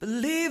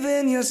Believe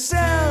in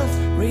yourself,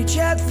 reach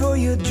out for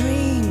your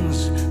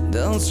dreams.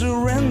 Don't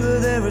surrender,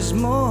 there is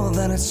more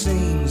than it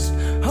seems.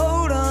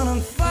 Hold on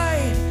and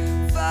fight,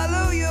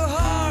 follow your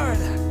heart.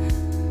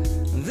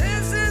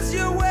 This is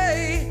your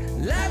way,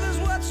 life is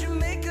what you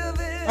make of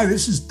it. Hi,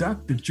 this is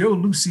Dr. Joe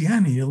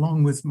Luciani,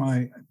 along with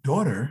my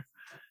daughter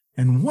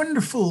and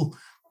wonderful,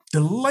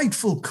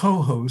 delightful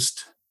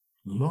co-host,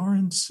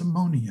 Lauren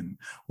Simonian,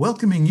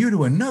 welcoming you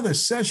to another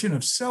session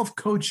of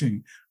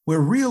self-coaching where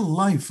real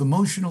life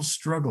emotional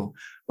struggle,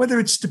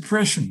 whether it's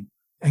depression,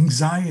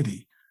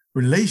 anxiety,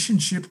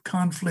 relationship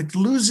conflict,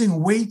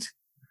 losing weight,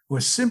 or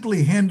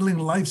simply handling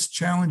life's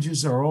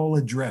challenges are all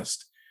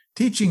addressed,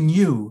 teaching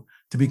you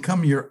to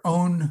become your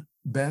own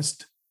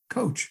best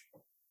coach.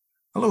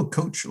 Hello,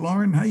 Coach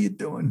Lauren. How you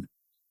doing?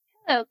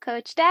 Hello,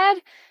 Coach Dad.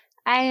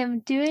 I am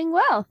doing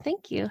well.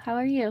 Thank you. How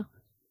are you?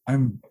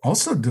 I'm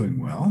also doing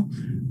well.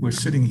 We're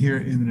sitting here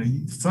in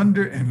a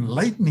thunder and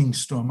lightning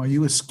storm. Are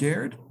you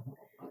scared?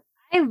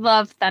 I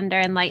love thunder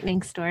and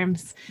lightning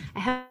storms.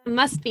 I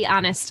must be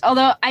honest,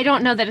 although I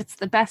don't know that it's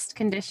the best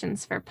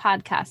conditions for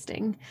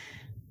podcasting.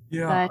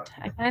 Yeah. But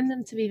I find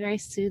them to be very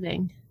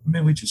soothing. I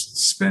mean, we just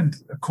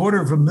spent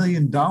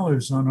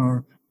 $250,000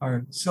 on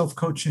our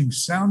self-coaching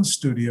sound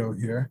studio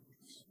here.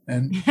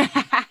 And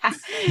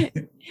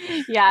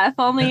yeah,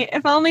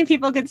 if only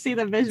people could see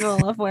the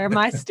visual of where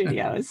my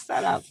studio is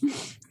set up.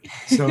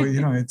 So,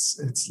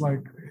 it's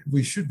like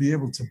we should be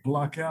able to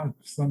block out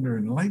thunder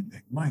and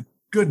lightning. My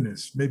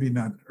goodness, maybe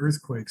not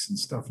earthquakes and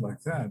stuff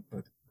like that.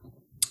 But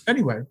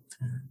anyway,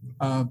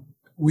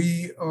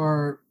 we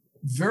are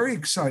very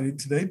excited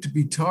today to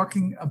be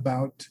talking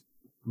about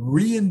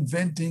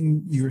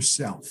reinventing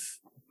yourself.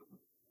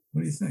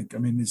 What do you think? I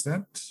mean, is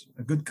that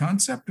a good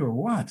concept or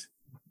what?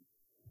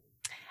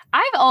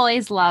 I've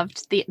always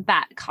loved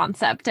that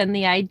concept and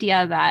the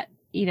idea that,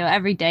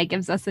 every day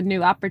gives us a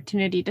new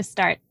opportunity to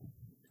start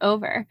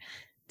over,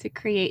 to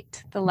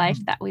create the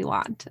life that we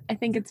want. I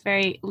think it's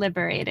very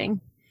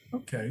liberating.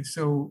 Okay,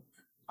 so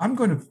I'm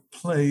going to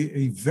play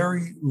a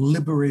very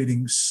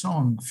liberating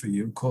song for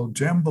you called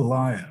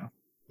Jambalaya.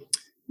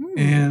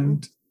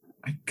 And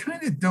I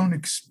kind of don't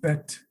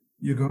expect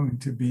you're going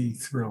to be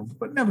thrilled,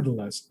 but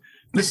nevertheless,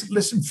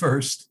 listen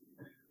first,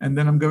 and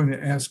then I'm going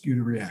to ask you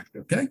to react,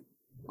 okay?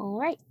 All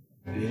right.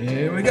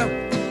 Here we go.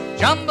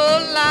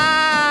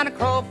 Jambalaya, a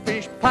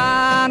crawfish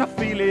pie, and a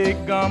filet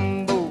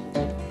gumbo.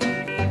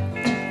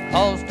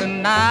 'Cause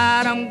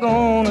tonight I'm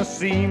gonna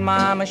see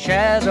Mama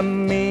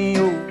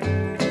Shazamio.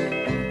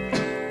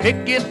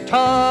 Pick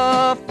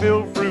guitar,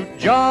 fill fruit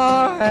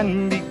jar,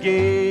 and be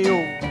gay.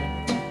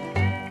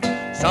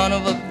 Oh, son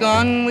of a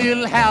gun,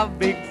 we'll have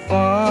big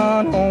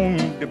fun on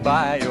the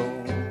bayou.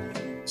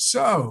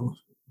 So,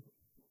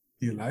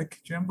 do you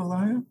like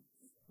Jambalaya?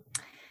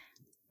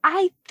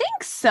 I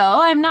think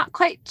so. I'm not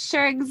quite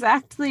sure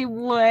exactly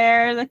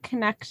where the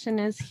connection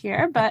is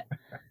here, but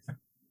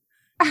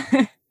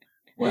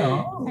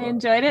Well, I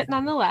enjoyed it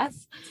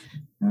nonetheless.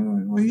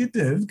 Well, you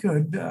did.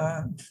 Good.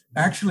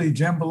 Actually,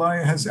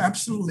 Jambalaya has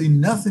absolutely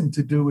nothing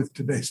to do with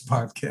today's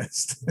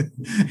podcast.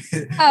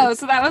 Oh,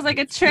 so that was like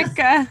a trick.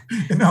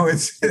 No,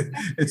 it's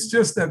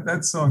just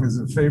that song is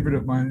a favorite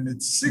of mine, and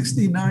it's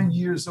 69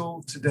 years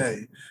old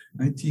today,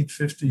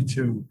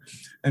 1952.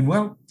 And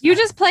well, you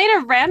just played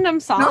a random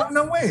song?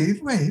 No,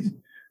 wait.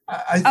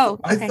 I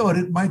thought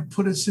it might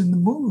put us in the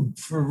mood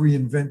for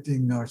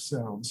reinventing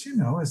ourselves.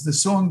 As the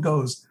song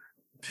goes,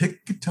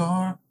 pick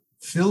guitar,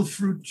 fill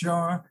fruit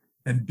jar,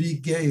 and be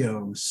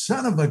gay-o.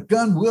 Son of a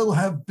gun, we'll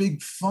have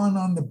big fun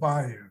on the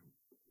bayou.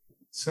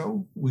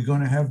 So we're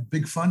going to have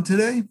big fun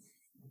today?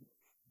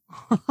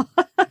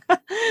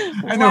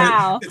 I know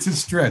wow. It's a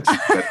stretch.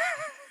 But,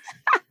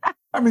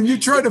 I mean, you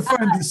try to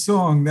find a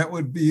song that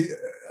would be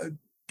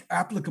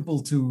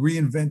applicable to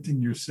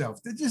reinventing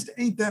yourself. There just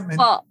ain't that many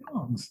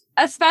songs.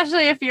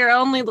 Especially if you're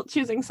only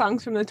choosing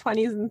songs from the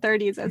 20s and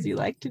 30s, as you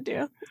like to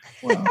do.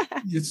 Well,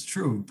 it's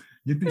true.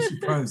 You'd be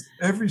surprised.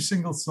 Every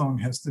single song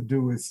has to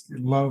do with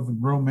love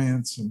and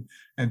romance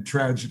and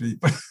tragedy.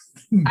 But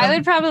I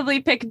would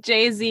probably pick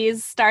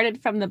Jay-Z's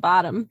Started from the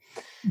Bottom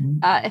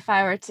if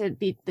I were to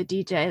be the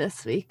DJ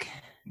this week.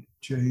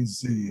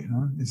 Jay-Z,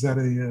 huh? Is that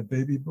a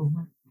baby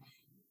boomer?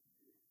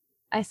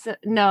 I said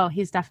no,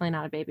 he's definitely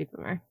not a baby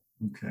boomer.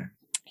 Okay.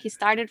 He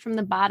started from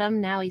the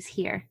bottom, now he's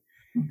here.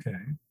 Okay.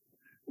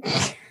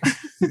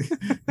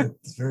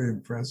 That's very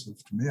impressive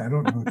to me. I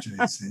don't know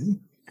Jay-Z.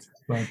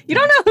 But, you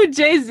don't know who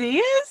Jay-Z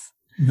is?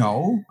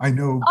 No, I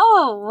know.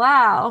 Oh,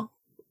 wow.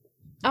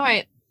 All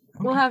right.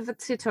 Okay. We'll have a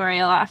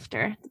tutorial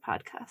after the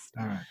podcast.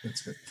 All right.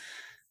 That's good.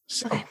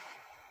 So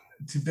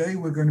today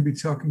we're going to be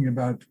talking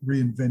about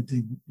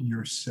reinventing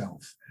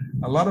yourself.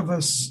 A lot of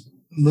us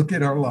look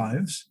at our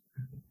lives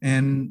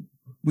and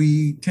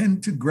we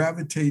tend to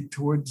gravitate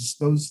towards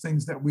those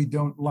things that we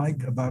don't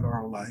like about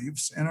our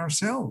lives and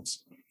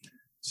ourselves.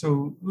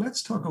 So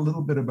let's talk a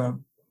little bit about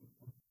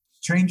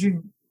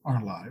changing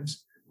our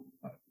lives.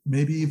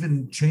 Maybe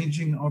even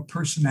changing our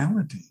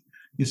personality.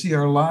 You see,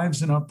 our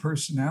lives and our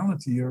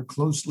personality are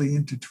closely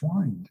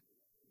intertwined.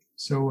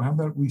 So how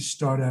about we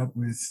start out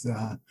with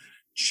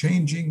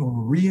changing or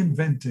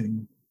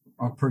reinventing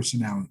our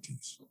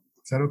personalities.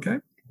 Is that okay?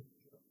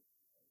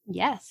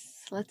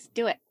 Yes, let's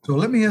do it. So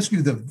let me ask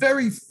you the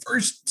very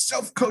first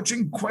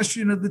self-coaching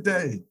question of the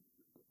day.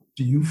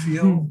 Do you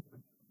feel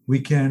we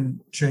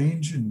can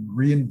change and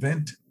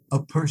reinvent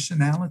a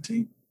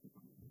personality?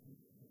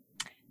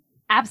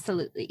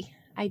 Absolutely.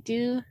 I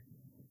do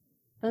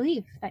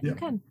believe that you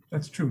can.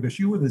 That's true, because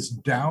you were this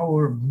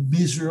dour,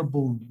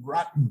 miserable,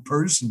 rotten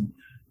person.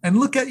 And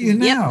look at you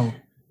now.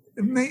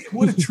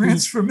 What a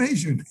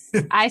transformation.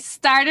 I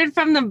started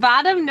from the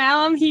bottom.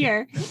 Now I'm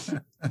here.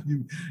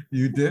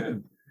 You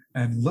did.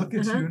 And look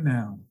at you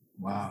now.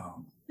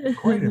 Wow.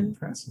 Quite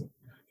impressive.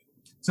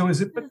 So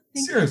is it, but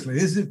seriously,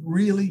 is it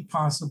really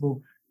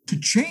possible to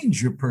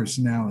change your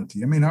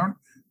personality? I mean,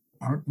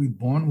 aren't we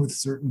born with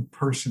certain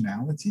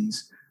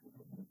personalities,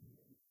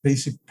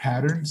 basic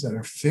patterns that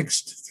are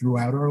fixed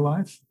throughout our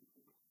life?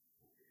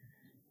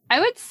 I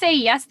would say,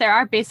 yes, there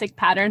are basic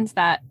patterns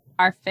that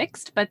are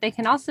fixed, but they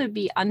can also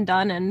be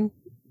undone and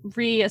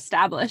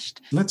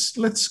reestablished.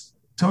 Let's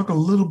talk a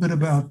little bit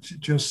about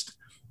just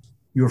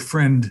your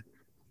friend,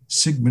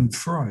 Sigmund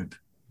Freud.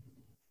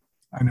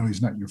 I know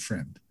he's not your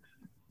friend.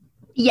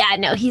 Yeah,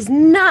 no, he's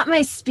not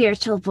my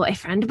spiritual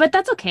boyfriend, but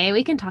that's okay.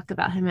 We can talk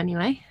about him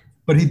anyway.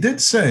 But he did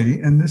say,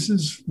 and this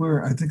is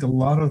where I think a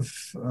lot of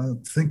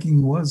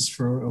thinking was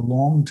for a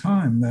long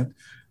time, that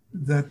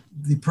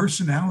the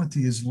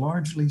personality is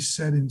largely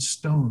set in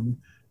stone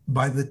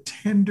by the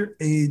tender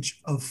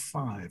age of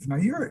 5. Now,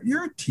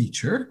 you're a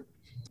teacher.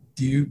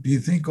 Do you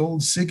think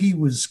old Siggy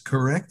was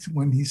correct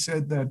when he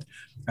said that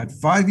at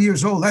 5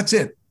 years old, that's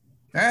it?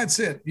 That's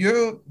it.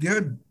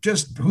 You're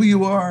just who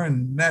you are,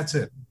 and that's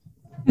it.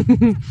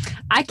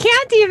 I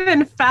can't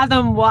even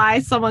fathom why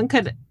someone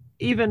could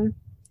even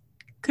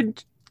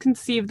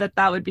conceive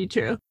that would be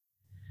true.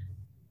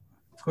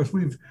 Of course,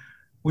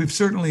 we've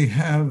certainly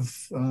have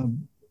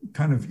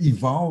kind of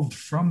evolved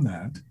from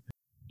that.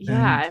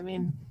 Yeah, I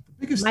mean,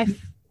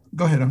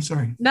 go ahead. I'm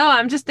sorry. No,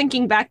 I'm just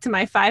thinking back to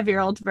my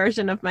 5-year-old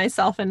version of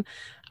myself, and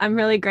I'm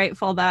really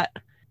grateful that,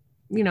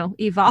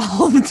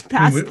 evolved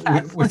past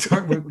that.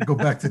 We go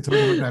back to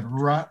talking about that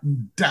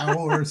rotten,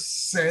 dour,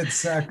 sad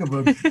sack of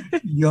a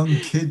young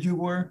kid you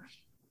were.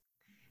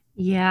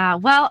 Yeah,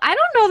 well, I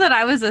don't know that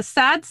I was a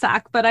sad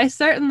sack, but I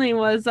certainly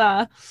was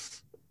a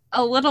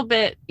little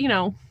bit,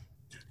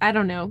 I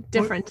don't know,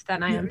 different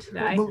than I am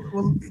today,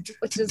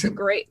 which is a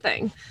great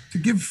thing. To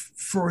give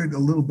Freud a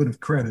little bit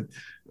of credit,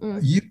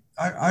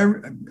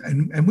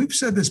 and we've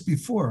said this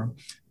before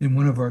in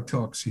one of our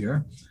talks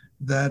here,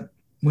 that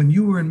when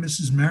you were in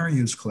Mrs.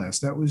 Mariu's class,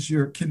 that was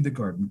your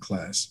kindergarten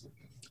class.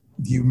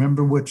 Do you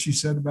remember what she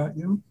said about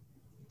you?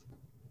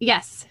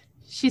 Yes.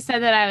 She said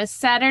that I was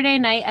Saturday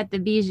night at the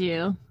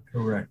Bijou.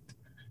 Correct.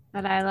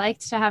 That I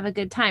liked to have a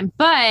good time.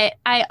 But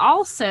I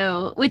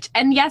also,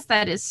 and yes,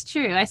 that is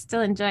true. I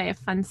still enjoy a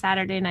fun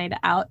Saturday night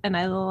out, and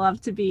I love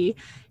to be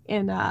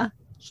in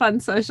fun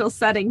social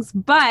settings.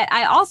 But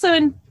I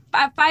also,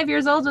 at 5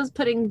 years old, was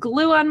putting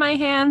glue on my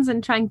hands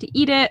and trying to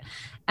eat it,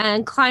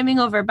 and climbing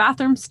over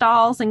bathroom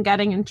stalls and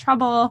getting in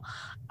trouble.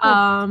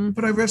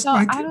 But I rest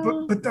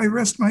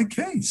my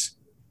case.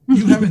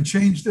 You haven't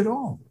changed at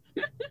all.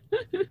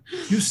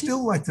 You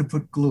still like to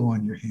put glue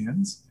on your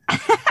hands.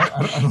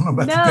 I don't know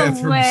about the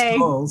bathroom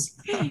stalls.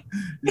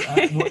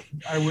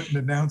 I wouldn't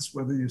announce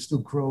whether you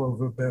still crawl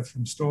over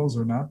bathroom stalls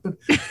or not.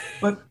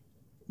 But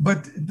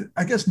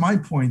I guess my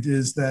point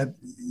is that,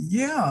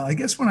 I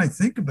guess when I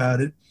think about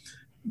it,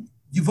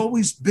 you've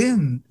always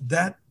been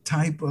that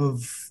type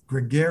of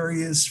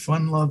gregarious,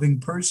 fun-loving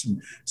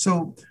person.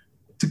 So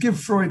to give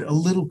Freud a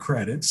little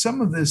credit,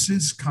 some of this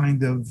is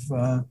kind of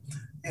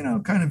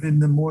in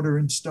the mortar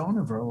and stone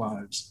of our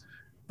lives.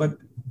 But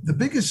the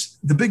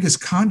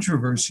biggest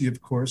controversy,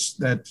 of course,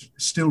 that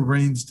still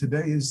reigns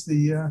today is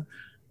the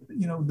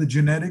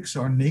genetics,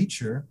 our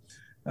nature,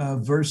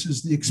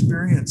 versus the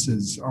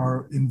experiences,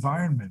 our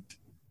environment.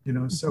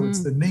 So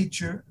it's the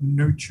nature,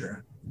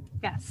 nurture.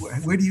 Yes.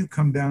 Where do you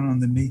come down on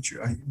the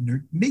nature?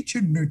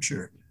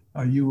 Nurture.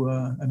 Are you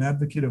an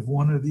advocate of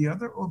one or the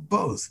other, or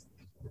both?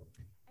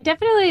 I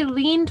definitely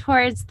lean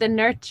towards the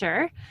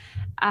nurture.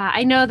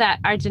 I know that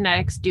our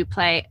genetics do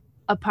play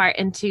a part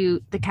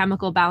into the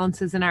chemical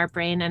balances in our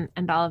brain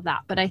and all of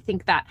that, but I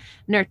think that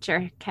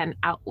nurture can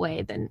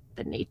outweigh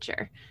the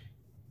nature.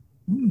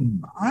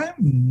 I'm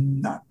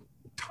not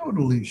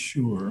totally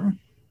sure,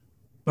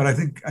 but I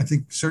think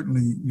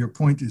certainly your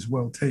point is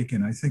well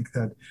taken. I think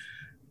that,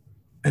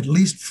 at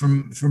least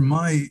from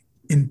my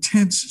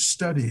intense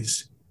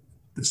studies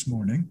this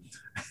morning,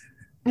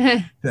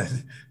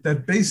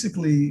 that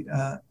basically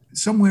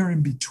somewhere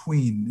in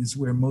between is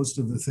where most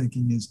of the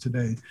thinking is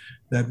today,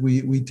 that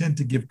we tend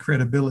to give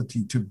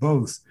credibility to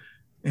both.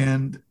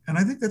 And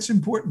I think that's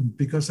important,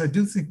 because I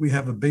do think we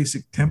have a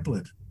basic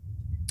template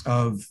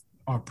of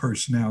our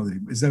personality.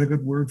 Is that a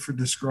good word for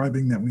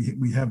describing that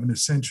we have an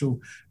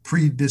essential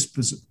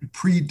predisposed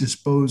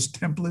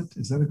template?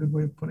 Is that a good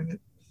way of putting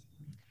it?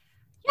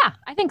 Yeah,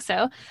 I think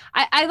so.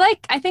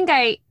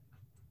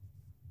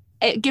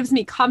 It gives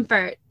me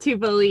comfort to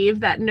believe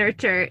that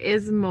nurture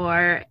is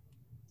more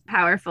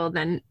powerful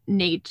than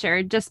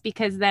nature, just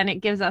because then it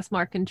gives us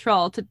more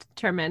control to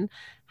determine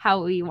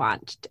how we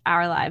want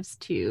our lives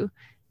to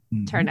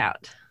turn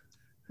out,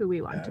 who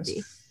we want to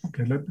be.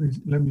 Okay,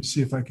 let me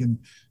see if I can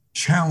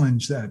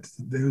challenge that.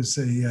 There was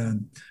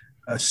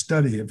a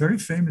study, a very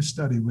famous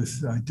study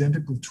with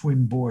identical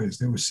twin boys.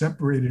 They were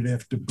separated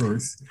after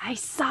birth. I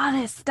saw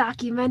this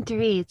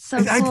documentary. It's so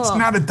cool. It's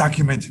not a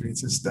documentary,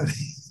 it's a study.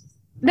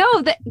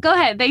 No, go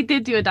ahead. They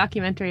did do a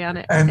documentary on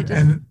it. And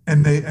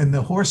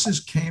the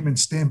horses came and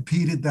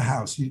stampeded the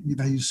house.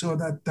 You saw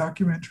that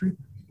documentary?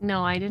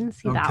 No, I didn't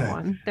see that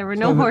one. There were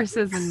no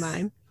horses in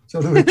mine.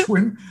 So there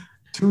were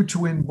two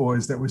twin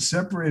boys that were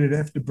separated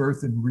after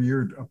birth and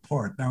reared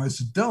apart. Now,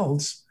 as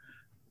adults,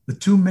 the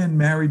two men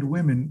married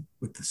women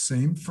with the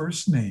same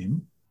first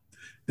name.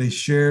 They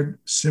shared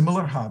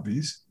similar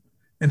hobbies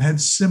and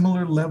had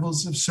similar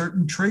levels of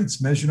certain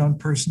traits measured on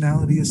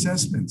personality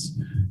assessments.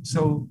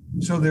 So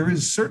there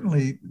is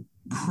certainly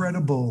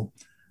credible.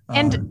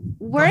 And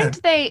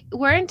weren't they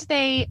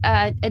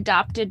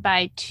adopted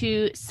by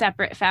two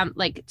separate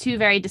two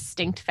very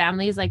distinct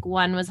families? Like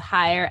one was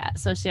higher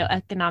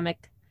socioeconomic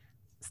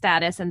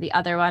status and the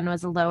other one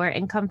was a lower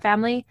income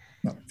family?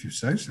 Well, if you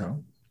say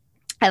so.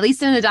 At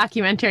least in the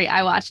documentary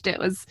I watched,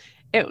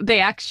 they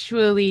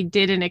actually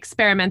did an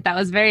experiment that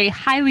was very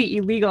highly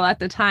illegal at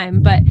the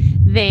time, but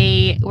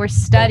they were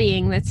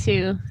studying the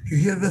two. You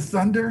hear the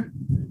thunder?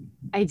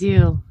 I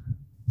do.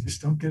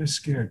 Just don't get us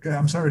scared.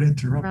 I'm sorry to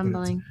interrupt.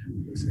 Rumbling.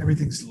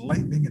 Everything's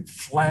lightning and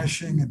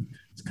flashing, and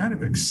it's kind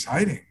of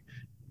exciting.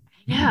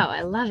 I know.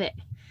 I love it.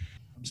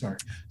 I'm sorry.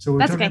 So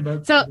we're talking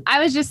about. So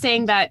I was just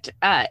saying that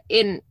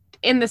in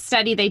the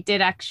study, they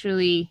did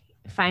actually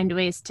find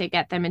ways to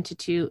get them into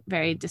two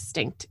very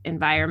distinct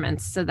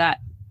environments so that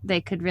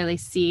they could really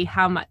see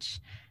how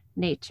much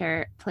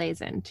nature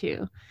plays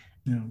into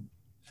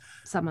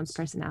someone's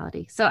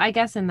personality. So I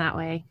guess in that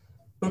way,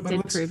 it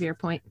did prove your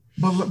point.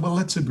 Well,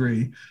 let's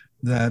agree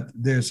that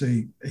there's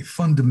a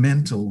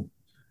fundamental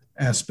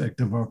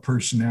aspect of our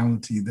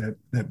personality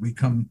that we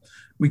come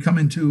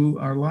into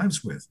our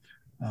lives with.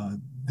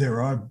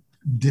 There are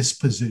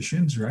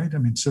dispositions, right? I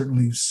mean,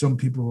 certainly some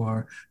people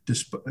are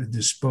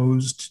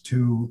disposed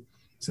to.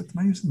 Am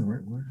I using the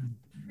right word?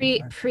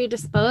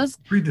 Predisposed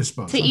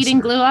to I'm eating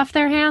glue off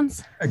their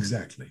hands.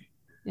 Exactly.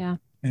 Yeah.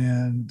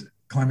 And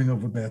climbing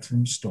over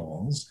bathroom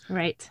stalls.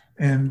 Right.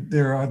 And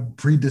there are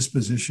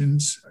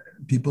predispositions.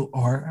 People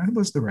are,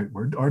 what's the right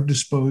word, are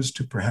disposed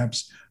to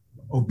perhaps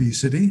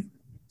obesity,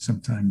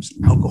 sometimes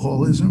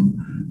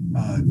alcoholism,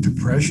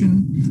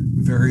 depression,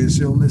 various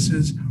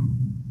illnesses.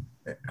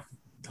 I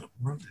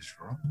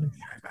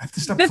have to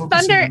stop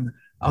focusing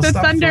on the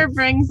thunder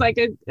brings like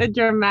a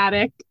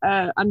dramatic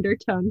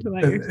undertone to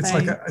what you're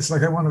saying. It's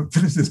like I want to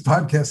finish this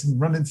podcast and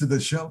run into the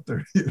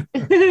shelter.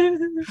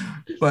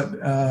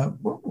 But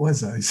what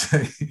was I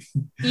saying?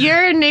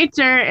 Your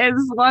nature is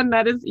one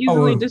that is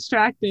easily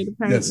distracted,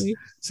 apparently.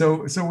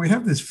 Yes. So we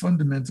have this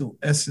fundamental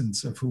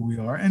essence of who we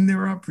are, and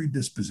there are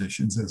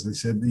predispositions, as I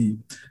said,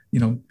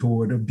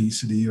 toward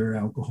obesity or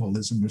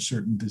alcoholism or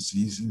certain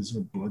diseases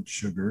or blood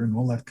sugar and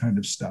all that kind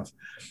of stuff.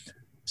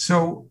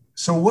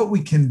 So what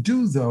we can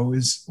do, though,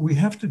 is we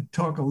have to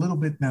talk a little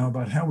bit now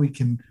about how we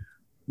can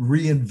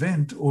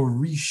reinvent or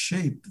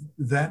reshape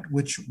that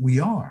which we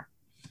are.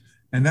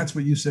 And that's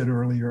what you said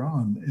earlier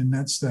on. And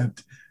that's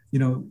that,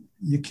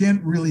 you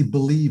can't really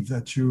believe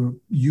that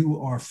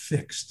you are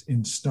fixed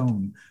in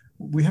stone.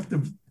 We have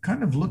to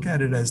kind of look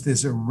at it as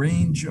there's a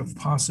range of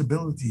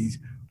possibilities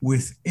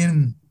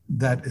within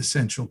that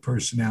essential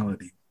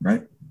personality,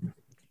 right?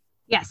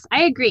 Yes,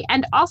 I agree.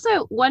 And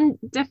also one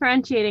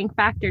differentiating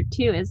factor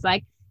too is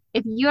like,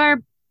 if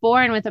you're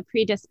born with a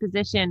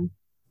predisposition,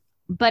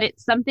 but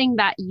it's something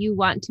that you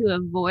want to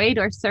avoid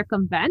or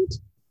circumvent,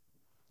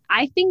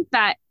 I think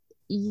that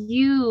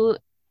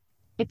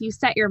if you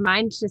set your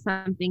mind to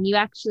something, you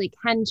actually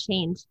can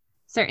change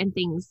certain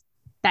things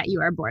that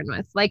you are born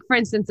with. Like, for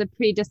instance, a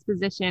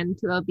predisposition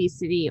to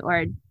obesity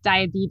or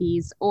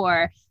diabetes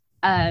or,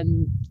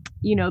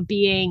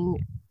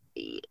 being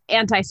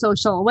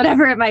antisocial,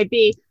 whatever it might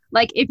be.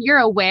 Like, if you're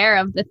aware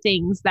of the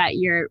things that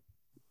you're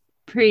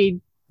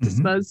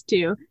predisposed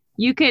to,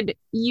 you could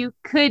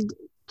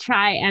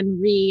try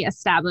and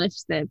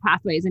reestablish the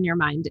pathways in your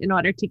mind in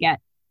order to get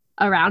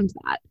around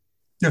that.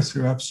 Yes,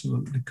 you're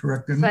absolutely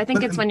correct. So I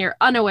think it's when you're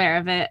unaware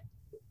of it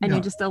and you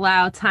just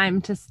allow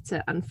time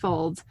to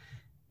unfold,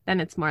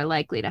 then it's more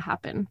likely to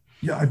happen.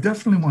 Yeah, I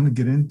definitely want to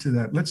get into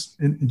that. Let's,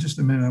 in just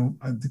a minute,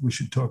 I think we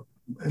should talk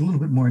a little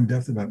bit more in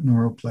depth about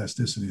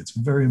neuroplasticity. It's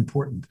very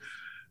important.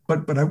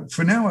 But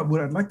for now,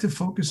 what I'd like to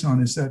focus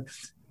on is that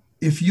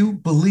if you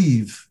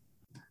believe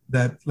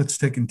that, let's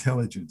take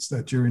intelligence,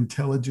 that your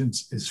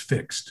intelligence is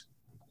fixed,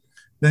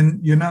 then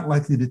you're not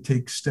likely to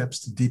take steps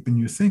to deepen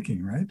your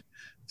thinking, right?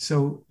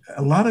 So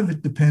a lot of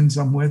it depends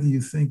on whether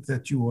you think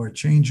that you are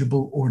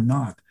changeable or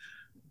not.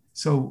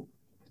 So,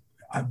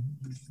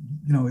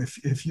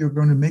 if you're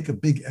going to make a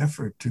big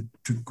effort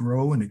to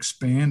grow and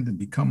expand and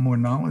become more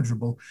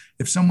knowledgeable,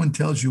 if someone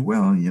tells you,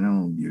 well,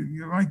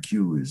 your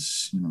IQ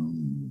is,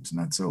 it's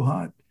not so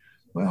hot,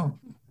 well,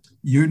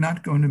 you're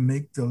not going to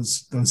make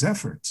those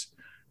efforts.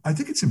 I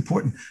think it's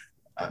important.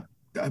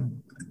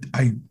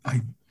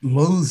 I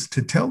loathe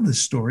to tell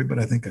this story, but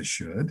I think I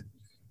should.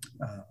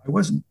 I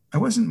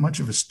wasn't much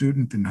of a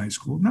student in high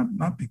school,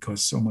 not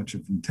because so much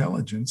of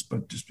intelligence,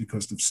 but just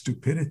because of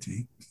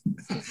stupidity.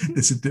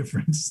 There's a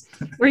difference.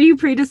 Were you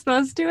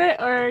predisposed to it,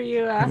 or are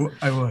you?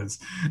 I was,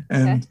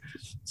 and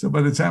so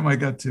by the time I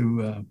got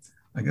to,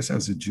 I guess I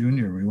was a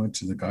junior, we went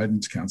to the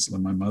guidance counselor,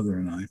 my mother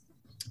and I,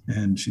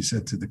 and she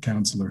said to the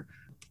counselor,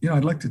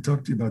 I'd like to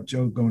talk to you about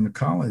Joe going to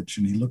college.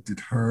 And he looked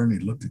at her and he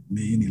looked at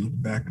me and he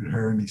looked back at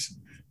her and he said,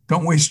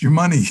 don't waste your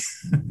money.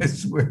 I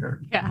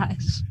swear.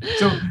 Gosh.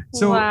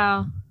 So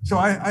wow. So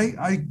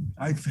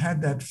I've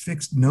had that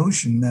fixed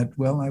notion that,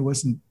 well, I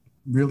wasn't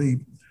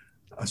really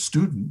a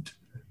student.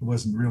 I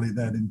wasn't really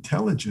that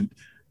intelligent.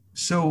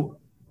 So,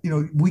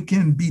 we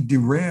can be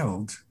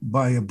derailed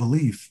by a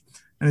belief.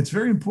 And it's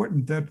very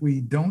important that we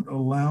don't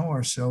allow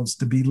ourselves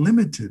to be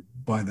limited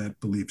by that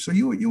belief. So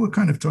you were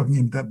kind of talking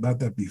about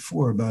that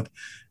before, about,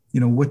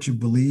 what you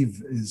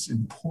believe is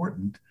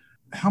important.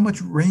 How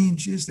much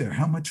range is there?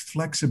 How much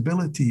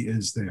flexibility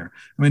is there?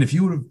 I mean, if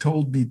you would have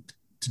told me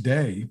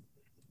today,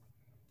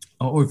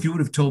 or if you would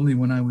have told me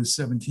when I was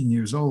 17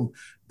 years old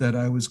that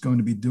I was going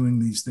to be doing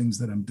these things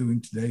that I'm doing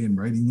today and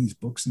writing these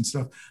books and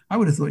stuff, I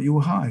would have thought you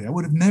were high. I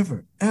would have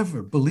never,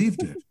 ever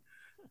believed it.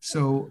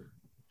 So,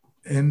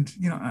 and,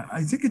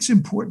 I think it's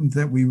important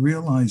that we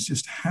realize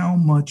just how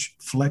much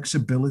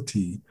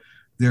flexibility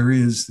there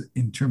is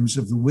in terms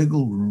of the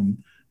wiggle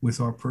room with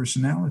our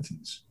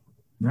personalities,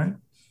 right?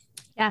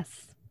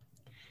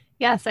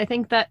 Yes, I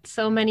think that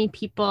so many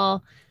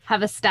people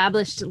have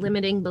established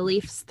limiting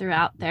beliefs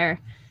throughout their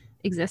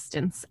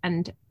existence,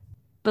 and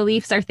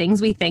beliefs are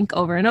things we think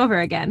over and over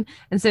again.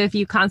 And so if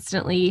you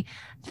constantly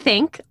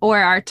think or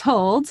are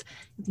told,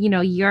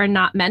 you're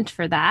not meant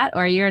for that,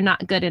 or you're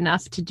not good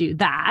enough to do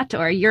that,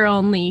 or you're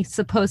only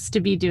supposed to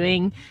be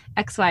doing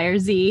X, Y, or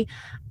Z,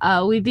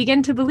 we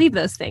begin to believe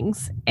those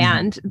things.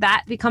 And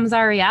that becomes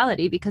our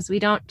reality because we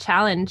don't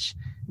challenge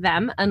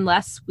them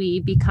unless we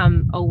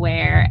become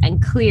aware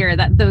and clear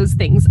that those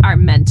things are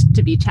meant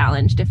to be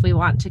challenged if we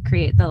want to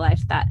create the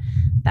life that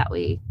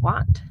we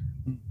want.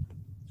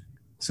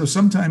 So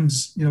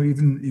sometimes,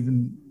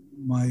 even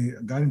my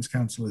guidance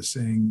counselor is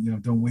saying,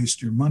 don't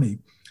waste your money.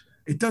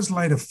 It does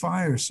light a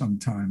fire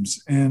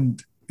sometimes.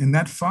 And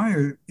that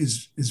fire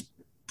is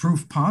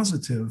proof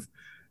positive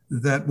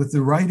that with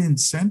the right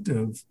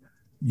incentive,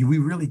 we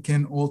really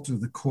can alter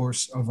the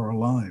course of our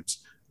lives.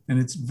 And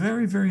it's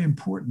very, very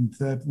important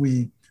that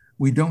we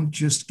don't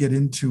just get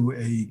into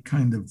a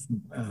kind of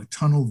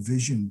tunnel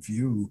vision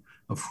view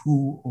of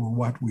who or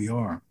what we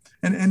are.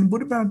 And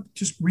what about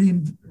just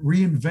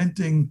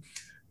reinventing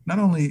not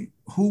only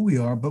who we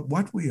are, but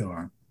what we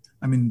are?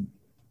 I mean,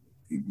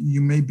 you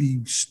may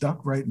be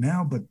stuck right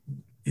now, but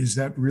is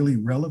that really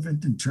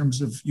relevant in terms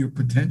of your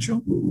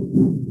potential?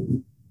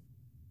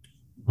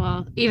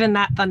 Well, even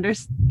that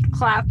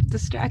thunderclap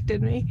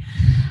distracted me.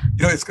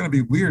 It's going to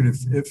be weird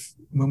if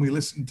when we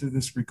listen to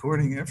this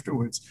recording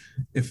afterwards,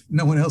 if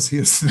no one else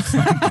hears the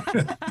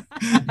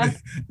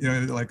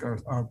thunder, like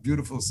our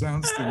beautiful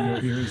sound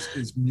studio here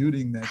is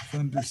muting that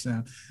thunder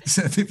sound.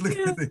 So people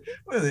are think,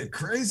 what are they,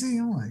 crazy?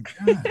 Oh my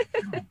God,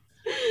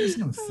 there's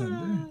no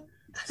thunder.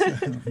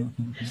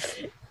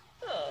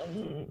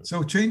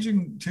 So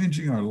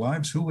changing our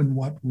lives, who and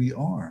what we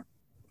are,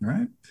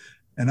 right?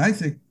 And I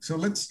think, so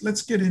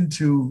let's get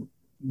into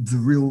the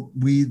real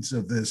weeds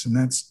of this, and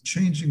that's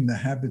changing the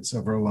habits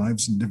of our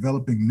lives and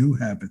developing new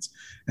habits.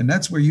 And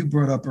that's where you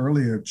brought up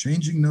earlier,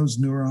 changing those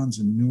neurons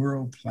and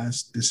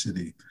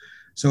neuroplasticity.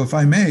 So if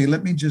I may,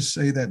 let me just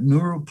say that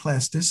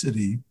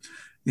neuroplasticity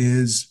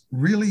is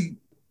really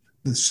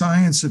the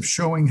science of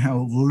showing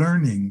how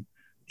learning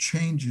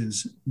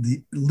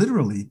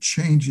literally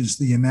changes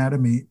the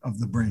anatomy of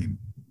the brain.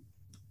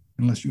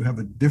 Unless you have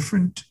a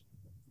different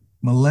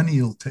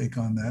millennial take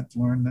on that,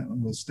 Lauren,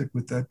 we'll stick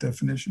with that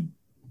definition.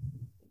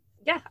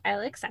 Yeah, I'll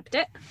accept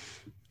it.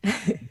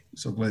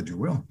 So glad you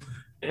will.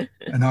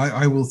 And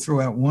I will throw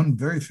out one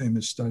very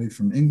famous study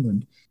from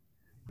England.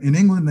 In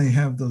England, they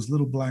have those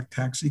little black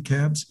taxi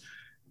cabs.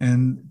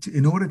 And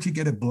in order to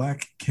get a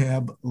black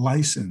cab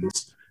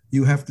license,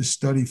 you have to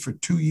study for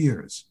 2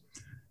 years.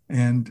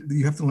 And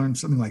you have to learn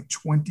something like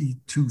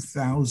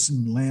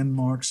 22,000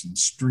 landmarks and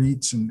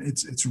streets. And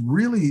it's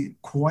really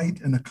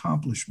quite an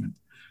accomplishment.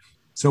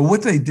 So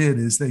what they did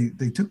is they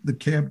took the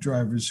cab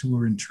drivers who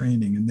were in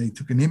training and they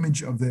took an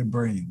image of their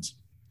brains.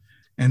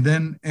 And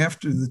then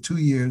after the 2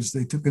 years,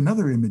 they took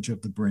another image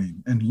of the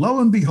brain. And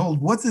lo and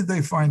behold, what did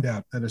they find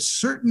out? That a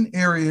certain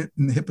area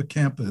in the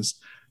hippocampus,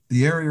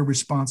 the area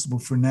responsible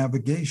for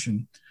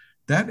navigation,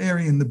 that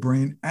area in the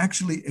brain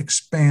actually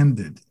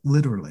expanded,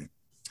 literally.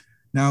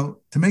 Now,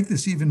 to make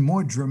this even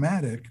more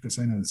dramatic, because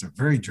I know it's a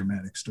very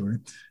dramatic story,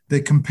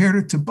 they compared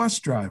it to bus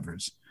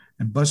drivers.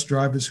 And bus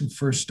drivers who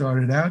first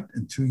started out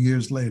and 2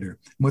 years later.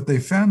 What they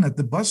found that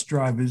the bus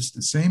drivers,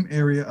 the same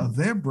area of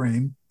their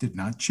brain did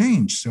not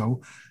change.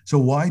 So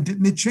why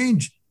didn't it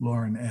change?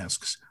 Lauren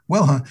asks.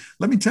 Well,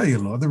 let me tell you,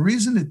 Laura, the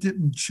reason it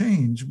didn't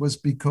change was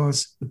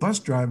because the bus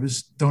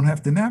drivers don't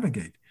have to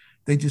navigate.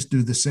 They just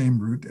do the same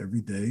route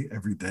every day.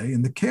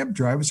 And the cab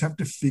drivers have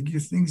to figure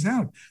things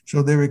out.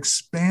 So they're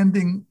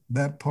expanding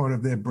that part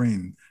of their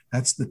brain.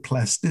 That's the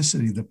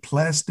plasticity, the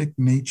plastic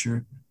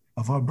nature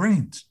of our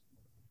brains.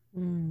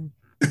 Mm.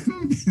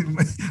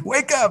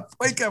 Wake up,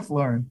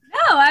 Lauren.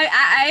 No,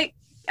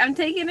 I'm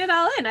taking it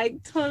all in. I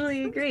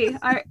totally agree.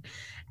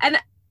 And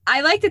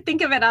I like to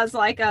think of it as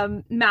like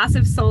a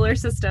massive solar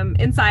system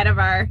inside of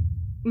our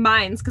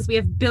minds, because we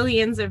have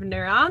billions of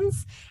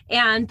neurons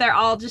and they're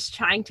all just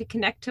trying to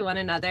connect to one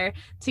another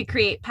to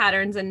create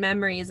patterns and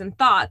memories and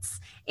thoughts.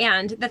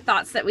 And the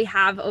thoughts that we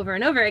have over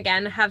and over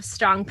again have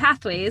strong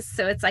pathways.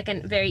 So it's like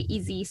a very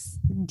easy,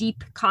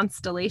 deep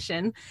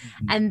constellation.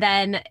 Mm-hmm. And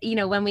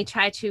then, when we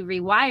try to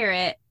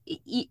rewire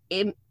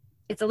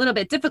it's a little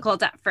bit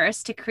difficult at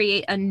first to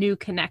create a new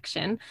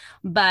connection,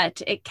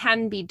 but it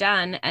can be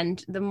done.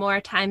 And the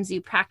more times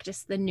you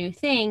practice the new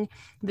thing,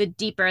 the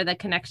deeper the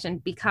connection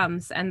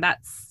becomes. And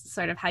that's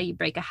sort of how you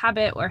break a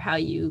habit or how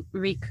you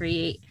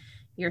recreate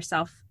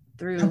yourself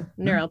through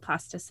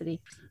neuroplasticity.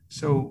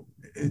 So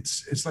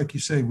it's like you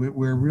say,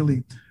 we're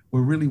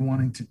really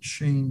wanting to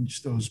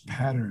change those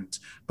patterns,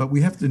 but we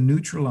have to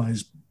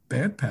neutralize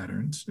bad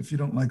patterns. If you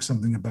don't like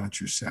something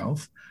about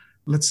yourself,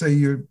 let's say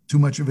you're too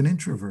much of an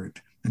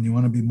introvert and you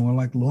want to be more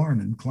like Lauren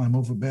and climb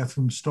over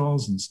bathroom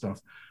stalls and stuff.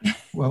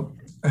 Well,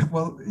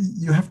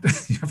 you have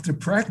to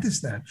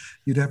practice that.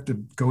 You'd have to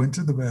go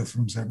into the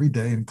bathrooms every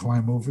day and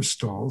climb over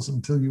stalls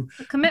until you...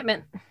 A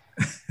commitment.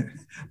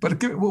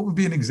 But what would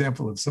be an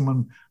example of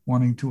someone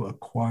wanting to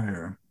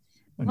acquire?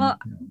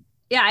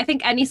 Yeah, I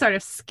think any sort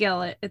of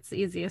skill, it's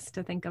easiest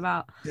to think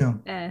about.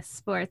 Yeah.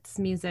 Sports,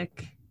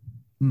 music,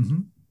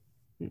 mm-hmm.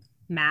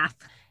 math.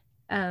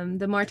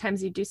 The more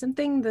times you do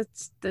something,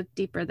 the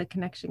deeper the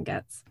connection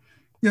gets.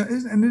 Yeah,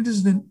 and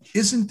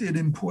isn't it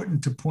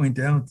important to point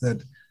out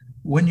that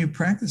when you're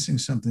practicing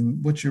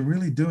something, what you're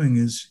really doing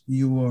is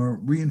you are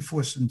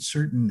reinforcing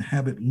certain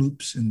habit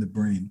loops in the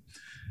brain.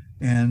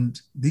 And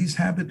these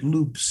habit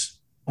loops,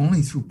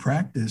 only through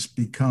practice,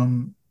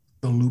 become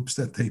the loops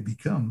that they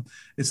become.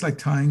 It's like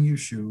tying your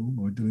shoe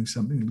or doing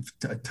something,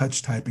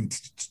 touch typing,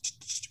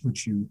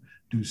 which you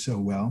do so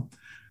well.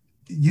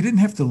 You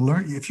didn't have to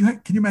learn.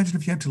 Can you imagine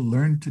if you had to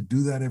learn to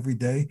do that every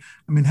day?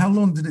 I mean, how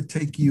long did it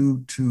take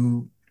you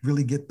to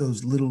really get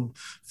those little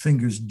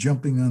fingers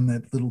jumping on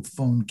that little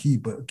phone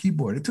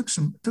keyboard? It took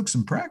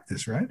some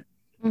practice, right?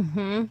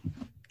 Mm-hmm.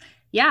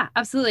 Yeah,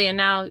 absolutely. And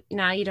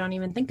now you don't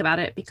even think about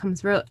it. It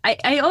becomes rote.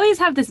 I always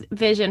have this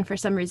vision for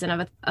some reason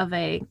of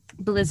a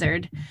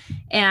blizzard,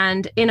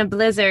 and in a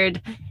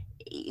blizzard,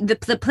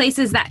 the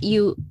places that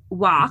you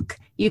walk,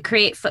 you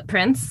create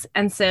footprints.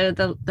 And so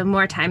the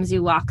more times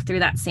you walk through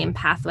that same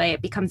pathway,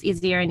 it becomes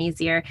easier and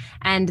easier.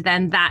 And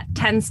then that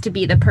tends to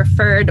be the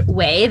preferred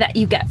way that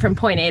you get from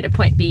point A to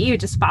point B. You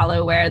just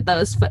follow where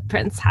those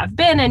footprints have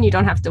been, and you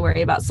don't have to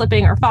worry about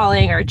slipping or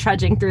falling or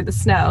trudging through the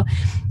snow.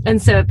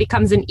 And so it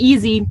becomes an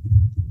easy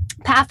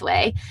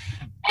pathway.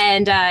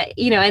 And,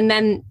 and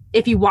then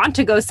if you want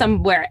to go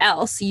somewhere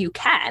else, you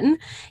can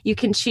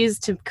choose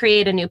to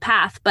create a new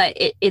path, but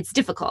it's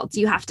difficult.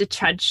 You have to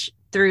trudge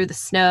through the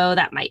snow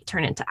that might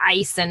turn into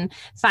ice and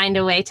find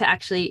a way to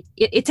actually,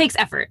 it takes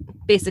effort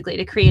basically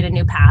to create a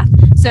new path.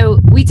 So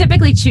we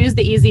typically choose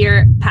the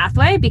easier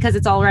pathway because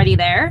it's already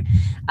there,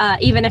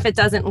 even if it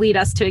doesn't lead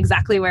us to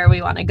exactly where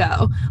we want to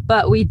go.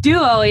 But we do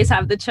always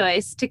have the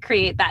choice to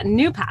create that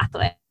new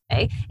pathway.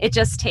 It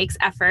just takes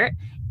effort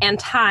and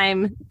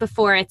time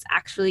before it's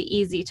actually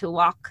easy to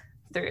walk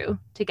through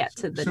to get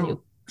to the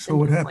new. So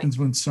what happens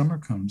when summer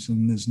comes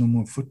and there's no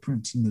more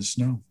footprints in the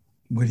snow?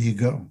 Where do you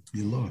go?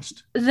 You're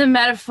lost. The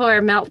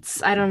metaphor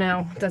melts. I don't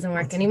know. It doesn't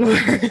work anymore.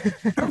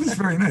 That was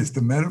very nice.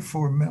 The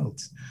metaphor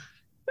melts.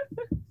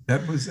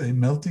 That was a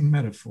melting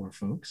metaphor,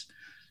 folks.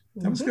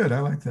 That was good.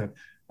 I like that.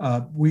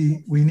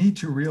 We need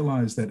to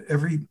realize that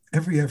every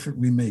effort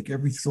we make,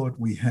 every thought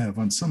we have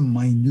on some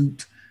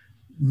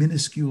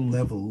minuscule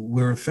level,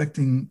 we're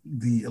affecting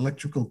the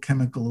electrical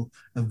chemical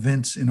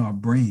events in our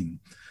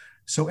brain.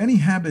 So any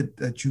habit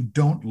that you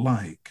don't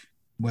like,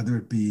 whether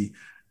it be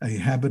a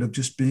habit of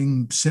just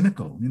being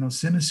cynical,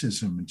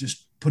 cynicism and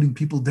just putting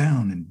people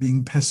down and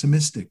being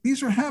pessimistic,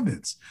 these are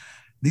habits.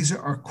 These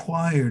are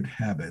acquired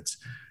habits.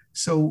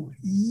 So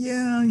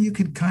yeah, you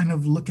could kind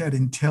of look at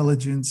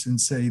intelligence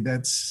and say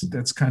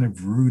that's kind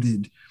of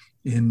rooted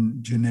in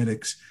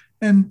genetics.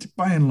 And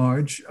by and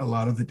large, a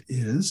lot of it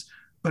is,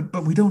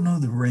 but we don't know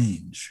the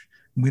range.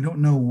 We don't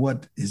know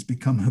what has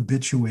become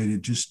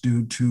habituated just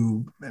due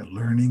to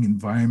learning,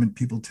 environment,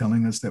 people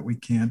telling us that we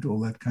can't, all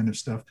that kind of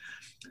stuff.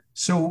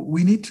 So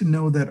we need to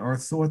know that our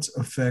thoughts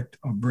affect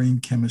our brain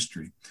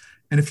chemistry.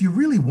 And if you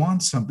really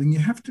want something, you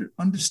have to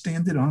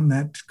understand it on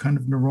that kind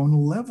of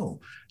neuronal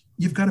level.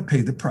 You've got to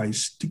pay the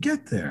price to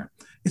get there.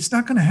 It's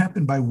not going to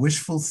happen by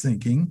wishful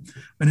thinking,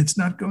 and it's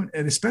not going,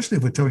 and especially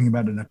if we're talking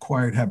about an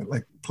acquired habit,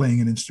 like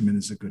playing an instrument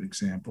is a good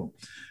example.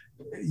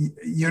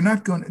 You're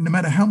not going, no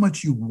matter how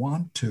much you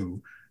want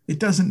to, it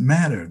doesn't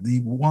matter.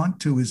 The want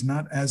to is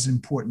not as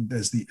important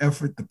as the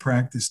effort, the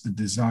practice, the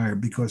desire,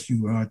 because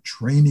you are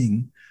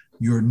training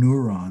your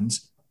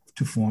neurons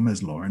to form,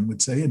 as Lauren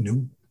would say, a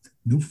new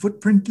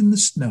footprint in the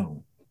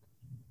snow.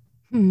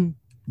 That's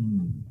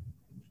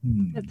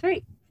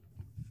right.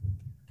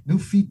 New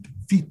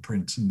feet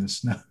prints in the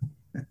snow.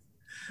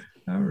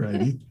 All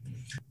righty.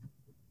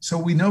 So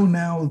we know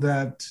now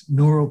that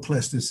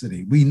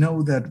neuroplasticity, we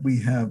know that we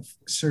have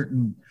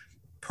certain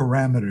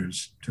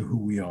parameters to who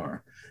we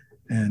are.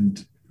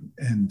 And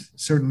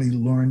certainly,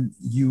 Lauren,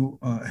 you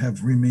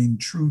have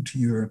remained true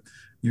to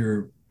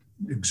your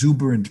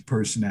exuberant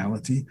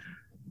personality.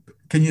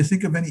 Can you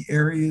think of any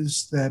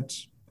areas that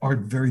are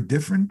very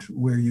different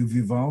where you've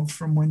evolved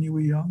from when you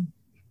were young?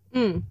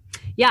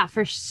 Yeah,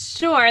 for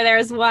sure.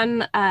 There's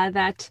one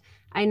that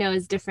I know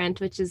is different,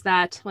 which is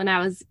that when I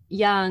was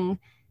young,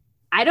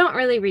 I don't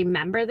really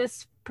remember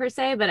this per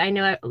se, but I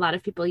know a lot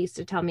of people used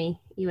to tell me,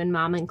 you and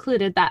Mom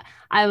included, that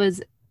I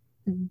was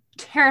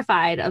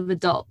terrified of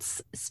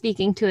adults,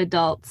 speaking to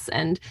adults.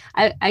 And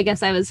I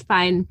guess I was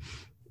fine,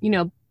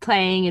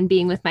 playing and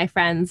being with my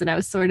friends, and I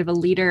was sort of a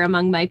leader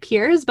among my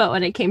peers. But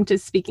when it came to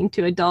speaking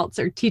to adults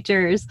or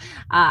teachers,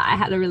 I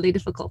had a really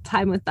difficult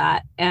time with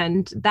that.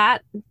 And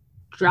that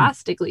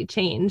drastically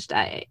changed.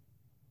 I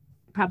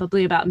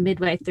probably about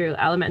midway through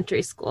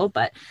elementary school,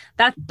 but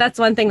that's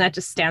one thing that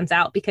just stands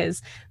out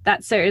because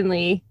that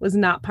certainly was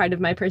not part of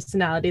my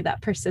personality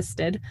that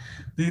persisted.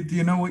 Do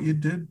you know what you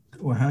did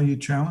or how you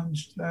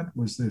challenged that?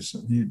 Was there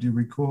some, do you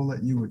recall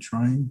that you were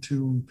trying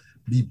to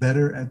be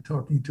better at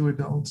talking to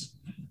adults?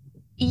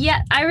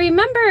 Yeah, I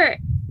remember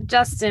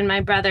Justin,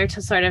 my brother,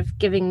 to sort of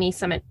giving me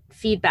some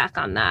feedback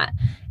on that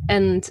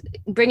and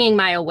bringing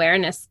my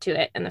awareness to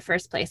it in the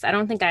first place. I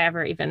don't think I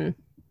ever even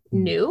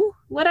knew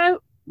what I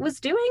was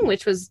doing,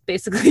 which was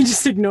basically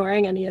just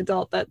ignoring any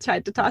adult that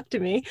tried to talk to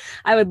me.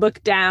 I would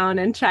look down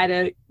and try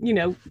to,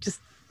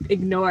 just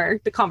ignore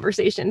the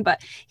conversation.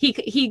 But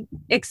he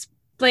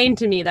explained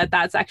to me that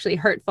that's actually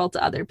hurtful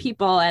to other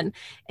people. And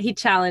he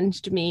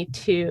challenged me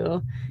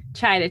to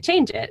try to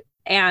change it.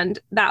 And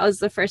that was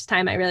the first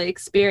time I really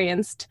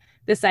experienced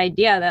this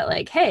idea that,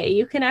 like, hey,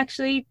 you can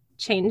actually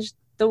change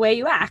the way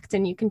you act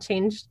and you can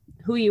change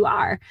who you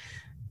are.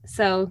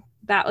 So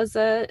that was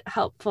a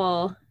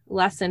helpful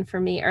lesson for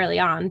me early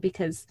on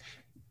because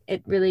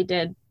it really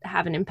did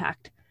have an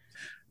impact.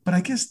 But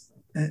I guess,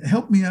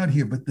 help me out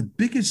here, but the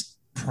biggest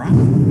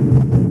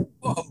problem...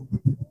 Whoa,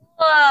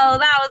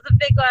 that was a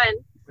big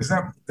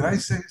one. Did I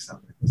say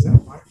something? Was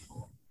that my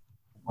fault?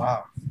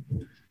 Wow.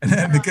 And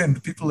then again,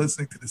 the people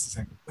listening to this are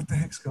saying, what the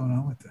heck's going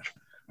on with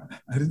that?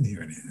 I didn't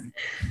hear anything.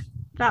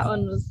 That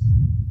one was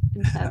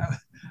intense.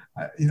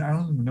 I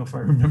don't even know if I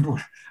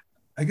remember.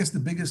 I guess the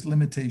biggest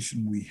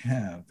limitation we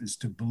have is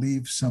to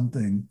believe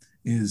something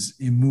is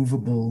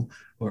immovable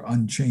or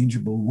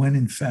unchangeable when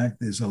in fact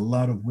there's a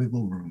lot of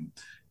wiggle room.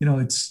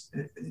 It's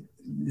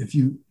if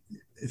you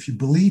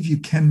believe you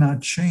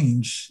cannot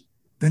change,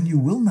 then you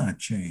will not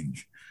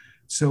change.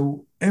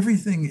 So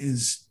everything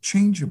is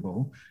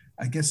changeable.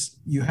 I guess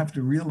you have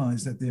to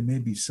realize that there may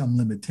be some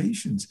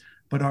limitations,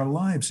 but our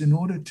lives, in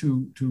order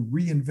to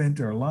reinvent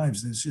our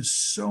lives, there's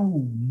just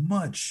so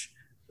much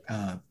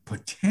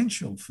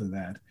potential for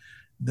that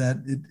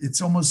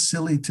it's almost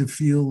silly to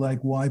feel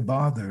like, why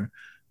bother?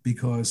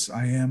 Because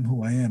I am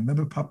who I am.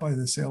 Remember Popeye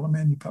the Sailor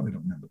Man? You probably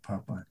don't remember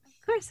Popeye.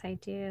 Of course I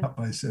do.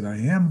 Popeye said, I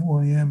am who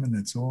I am, and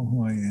that's all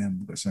who I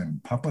am, because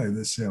I'm Popeye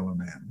the Sailor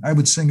Man. I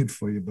would sing it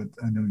for you, but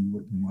I know you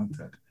wouldn't want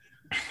that.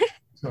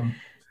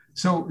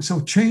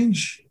 So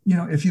change,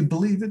 if you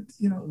believe it,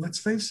 let's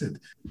face it.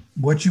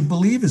 What you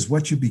believe is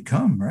what you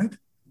become, right?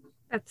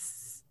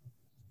 That's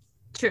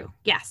true.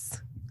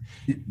 Yes.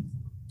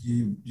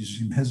 You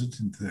seem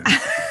hesitant there.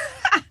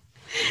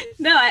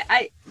 No,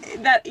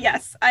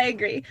 yes, I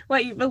agree.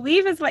 What you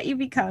believe is what you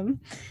become.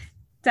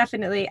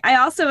 Definitely. I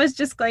also was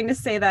just going to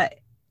say that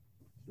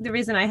the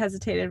reason I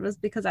hesitated was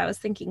because I was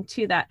thinking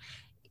too that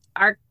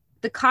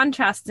the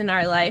contrast in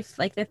our life,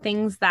 like the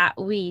things that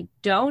we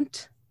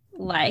don't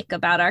like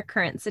about our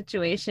current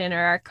situation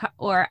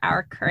or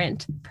our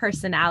current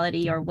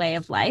personality or way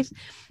of life,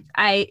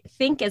 I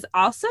think is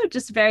also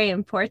just very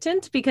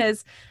important,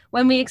 because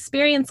when we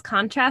experience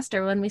contrast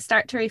or when we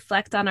start to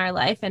reflect on our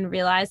life and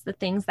realize the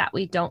things that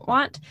we don't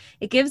want,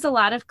 it gives a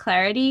lot of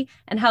clarity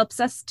and helps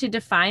us to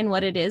define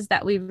what it is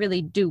that we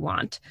really do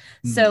want.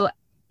 So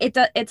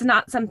it's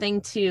not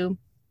something to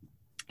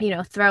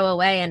throw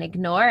away and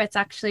ignore. It's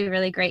actually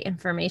really great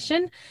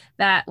information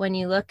that when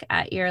you look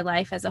at your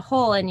life as a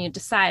whole and you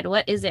decide,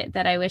 what is it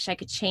that I wish I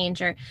could change?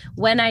 Or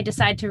when I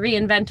decide to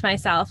reinvent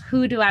myself,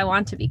 who do I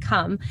want to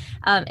become?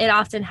 It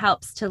often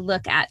helps to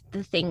look at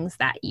the things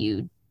that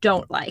you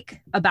don't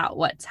like about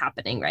what's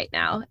happening right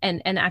now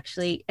and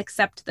actually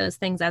accept those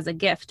things as a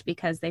gift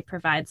because they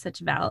provide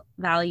such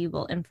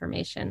valuable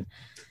information.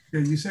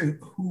 Yeah, you say,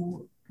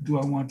 who do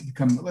I want to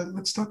become?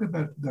 Let's talk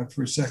about that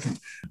for a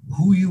second.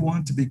 Who you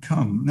want to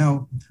become.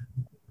 Now,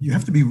 you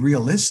have to be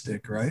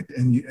realistic, right?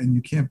 And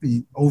you can't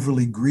be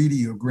overly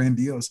greedy or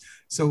grandiose.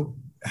 So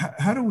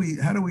how do we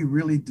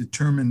really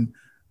determine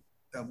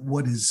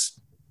what is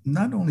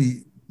not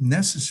only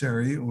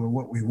necessary or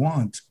what we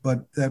want,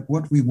 but that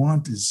what we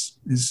want is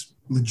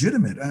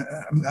legitimate.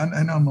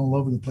 I know I'm all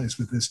over the place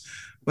with this,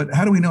 but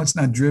how do we know it's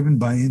not driven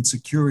by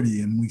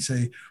insecurity? And we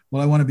say,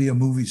 well, I want to be a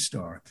movie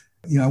star.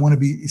 I want to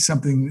be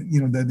something,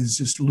 that is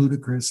just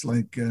ludicrous,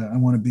 like I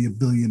want to be a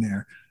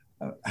billionaire.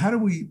 How do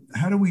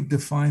we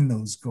define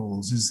those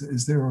goals?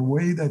 Is there a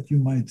way that you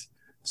might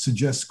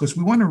suggest? Because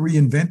we want to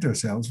reinvent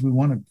ourselves. We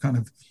want to kind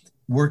of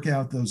work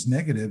out those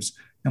negatives,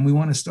 and we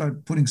want to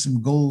start putting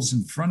some goals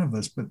in front of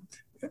us. But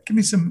give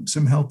me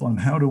some help on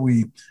how do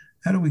we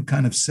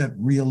kind of set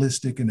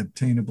realistic and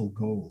obtainable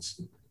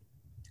goals?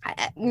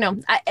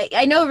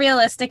 I know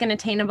realistic and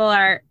attainable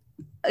are,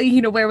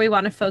 where we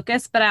want to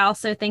focus, but I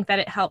also think that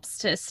it helps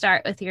to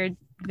start with your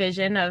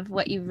vision of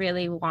what you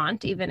really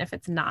want, even if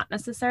it's not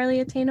necessarily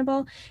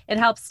attainable. It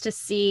helps to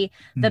see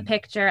the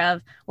picture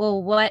of,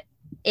 well, what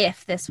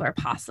if this were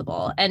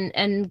possible,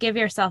 and give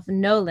yourself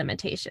no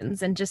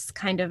limitations, and just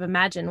kind of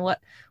imagine what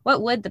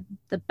would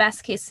the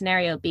best case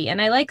scenario be.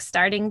 And I like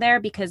starting there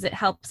because it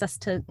helps us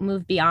to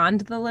move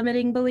beyond the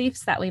limiting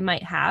beliefs that we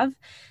might have,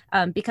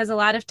 because a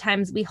lot of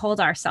times we hold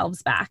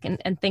ourselves back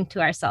and think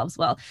to ourselves,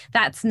 well,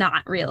 that's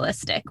not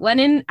realistic, when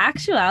in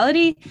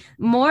actuality,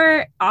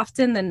 more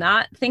often than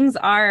not, things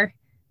are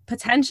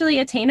potentially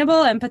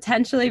attainable and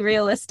potentially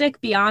realistic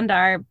beyond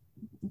our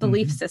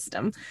belief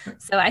system.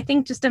 So I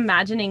think just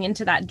imagining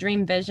into that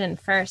dream vision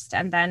first,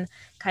 and then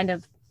kind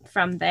of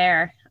from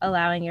there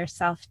allowing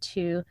yourself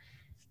to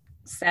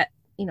set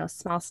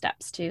small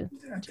steps to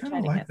I kind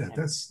of like that.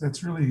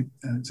 That's really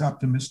it's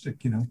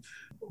optimistic.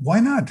 Why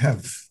not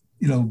have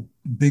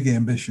big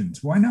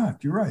ambitions? Why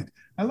not? You're right.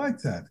 I like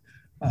that.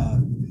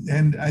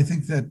 And I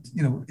think that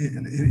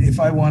if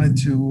I wanted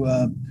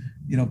to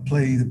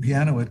play the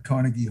piano at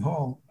Carnegie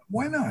Hall,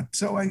 why not?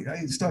 So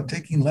I start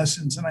taking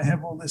lessons, and I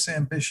have all this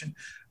ambition.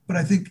 But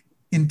I think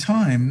in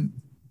time,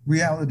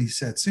 reality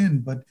sets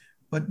in. But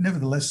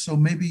nevertheless, so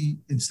maybe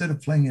instead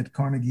of playing at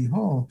Carnegie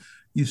Hall,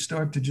 you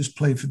start to just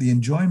play for the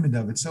enjoyment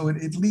of it. So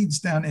it leads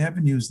down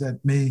avenues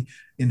that may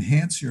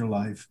enhance your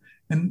life.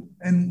 And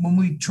when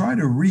we try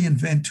to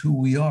reinvent who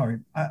we are,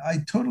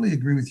 I totally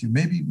agree with you.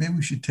 Maybe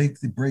we should take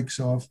the brakes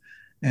off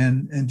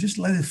and just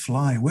let it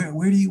fly.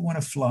 Where do you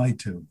want to fly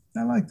to?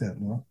 I like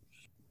that, Laura.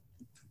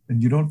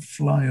 And you don't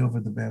fly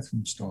over the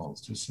bathroom stalls,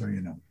 just so you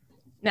know.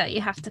 No,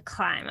 you have to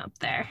climb up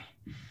there.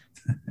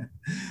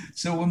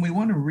 So when we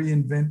want to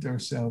reinvent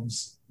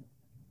ourselves,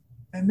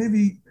 and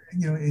maybe,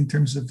 in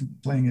terms of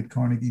playing at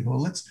Carnegie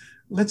Hall,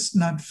 let's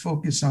not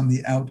focus on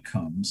the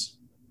outcomes.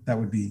 That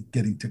would be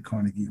getting to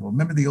Carnegie Hall.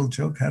 Remember the old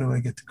joke, how do I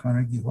get to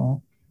Carnegie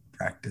Hall?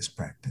 Practice,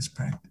 practice,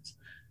 practice.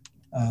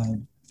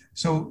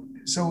 So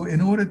in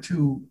order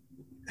to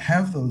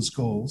have those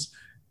goals,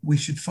 we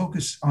should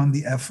focus on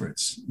the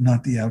efforts,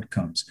 not the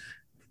outcomes.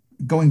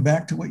 Going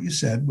back to what you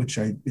said, which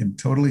I am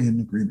totally in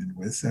agreement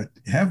with, that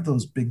have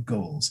those big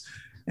goals,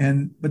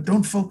 but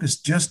don't focus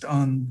just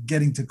on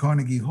getting to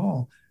Carnegie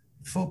Hall.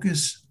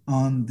 Focus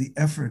on the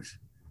effort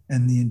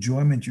and the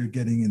enjoyment you're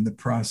getting in the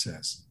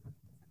process.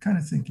 I kind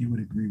of think you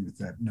would agree with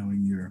that,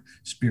 knowing your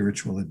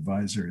spiritual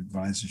advisor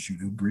advises you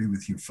to agree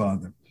with your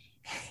father.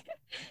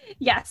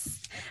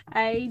 Yes,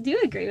 I do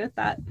agree with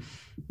that.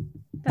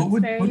 That's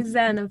very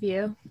Zen of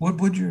you. What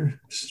would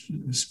your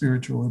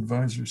spiritual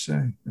advisor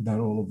say about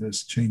all of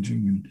this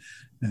changing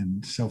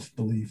and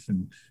self-belief?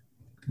 And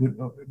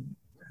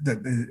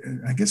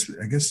I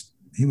guess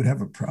he would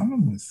have a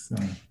problem with.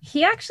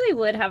 He actually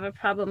would have a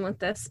problem with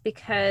this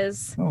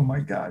because. Oh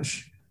my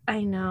gosh!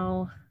 I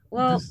know.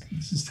 Well,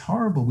 this is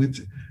horrible.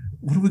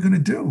 What are we going to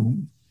do?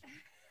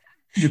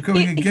 You're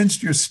going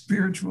against your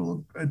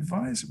spiritual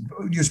advisor,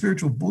 your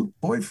spiritual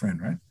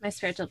boyfriend, right? My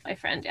spiritual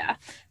boyfriend, yeah.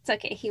 It's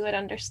okay. He would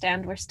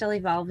understand. We're still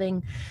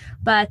evolving.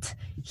 But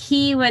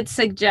he would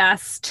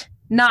suggest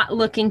not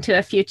looking to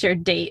a future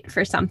date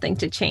for something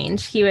to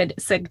change. He would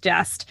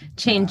suggest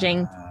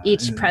changing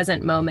each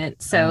present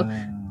moment. So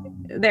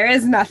there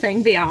is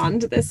nothing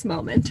beyond this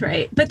moment,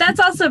 right? But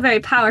that's also very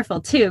powerful,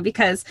 too,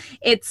 because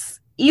it's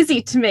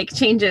easy to make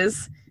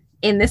changes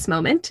in this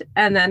moment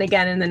and then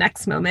again in the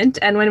next moment.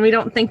 And when we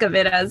don't think of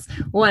it as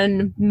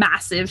one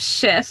massive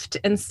shift,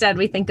 instead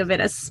we think of it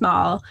as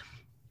small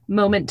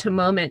moment to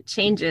moment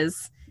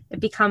changes, it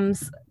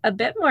becomes a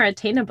bit more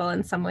attainable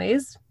in some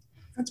ways.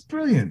 That's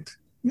brilliant.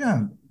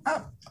 Yeah.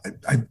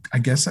 I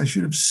guess I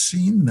should have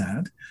seen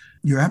that.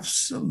 You're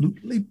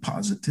absolutely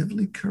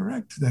positively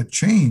correct. That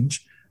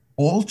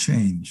all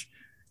change,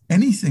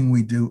 anything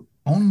we do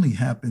only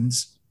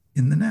happens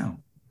in the now.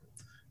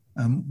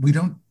 We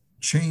don't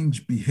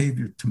change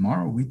behavior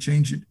tomorrow. We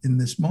change it in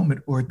this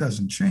moment, or it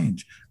doesn't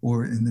change,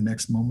 or in the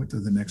next moment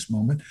or the next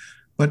moment.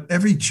 But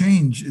every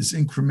change is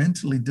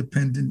incrementally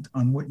dependent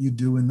on what you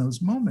do in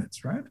those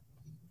moments, right?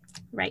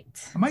 Right.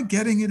 Am I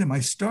getting it?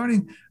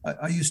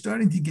 Are you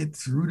starting to get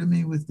through to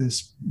me with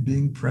this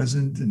being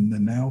present and the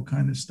now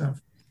kind of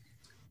stuff?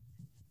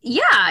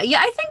 Yeah,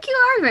 I think you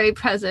are very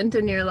present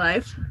in your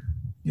life.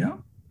 Yeah?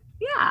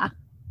 Yeah.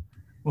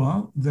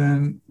 Well,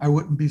 then I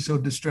wouldn't be so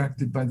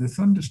distracted by the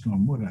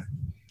thunderstorm, would I?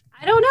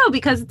 I don't know,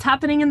 because it's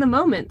happening in the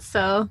moment.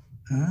 So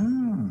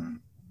Ah,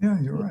 yeah,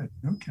 you're right.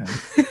 Okay.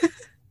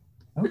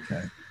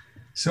 Okay.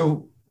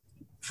 So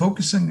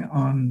focusing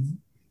on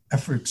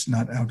efforts,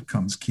 not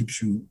outcomes,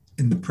 keeps you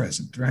in the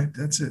present, right?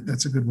 That's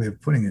a good way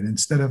of putting it.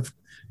 Instead of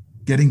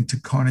getting to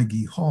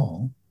Carnegie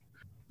Hall,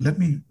 let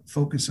me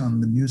focus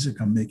on the music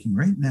I'm making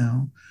right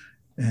now,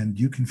 and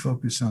you can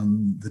focus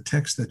on the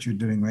text that you're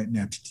doing right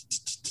now.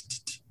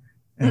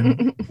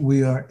 And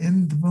we are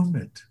in the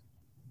moment.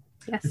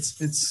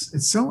 Yes.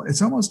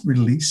 It's almost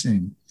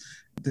releasing.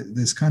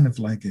 There's kind of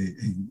like a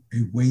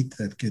weight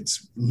that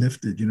gets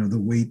lifted, the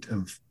weight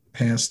of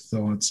past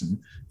thoughts and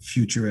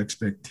future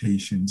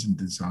expectations and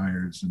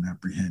desires and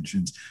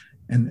apprehensions.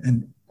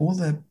 And all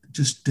that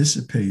just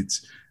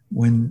dissipates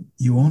when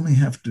you only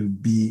have to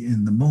be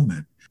in the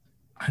moment.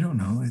 I don't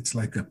know. It's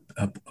like a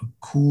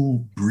cool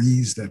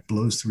breeze that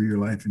blows through your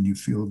life and you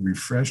feel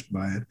refreshed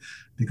by it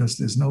because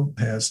there's no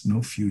past,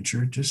 no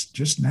future,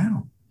 just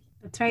now.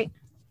 That's right.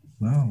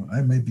 Wow,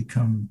 I may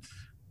become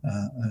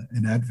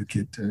an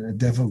advocate, a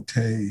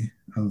devotee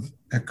of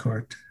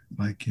Eckhart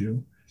like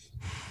you.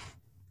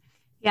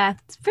 Yeah,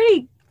 it's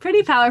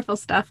pretty powerful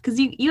stuff because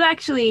you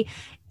actually,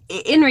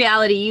 in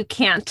reality, you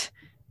can't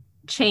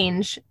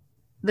change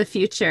the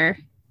future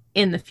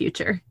in the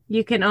future.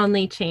 You can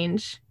only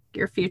change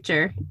your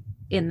future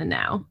in the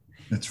now.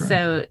 That's right.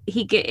 So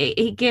he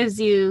gives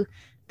you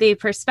the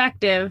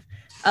perspective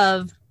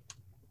of,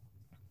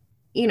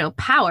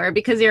 power,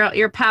 because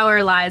your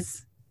power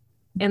lies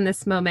in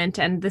this moment,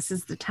 and this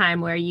is the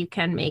time where you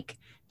can make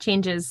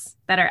changes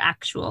that are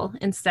actual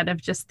instead of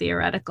just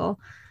theoretical.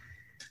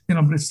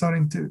 But it's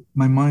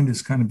my mind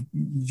is kind of,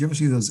 did you ever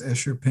see those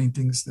Escher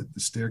paintings, that the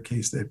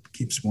staircase that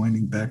keeps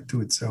winding back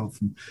to itself?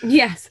 And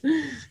yes.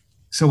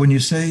 So when you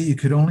say you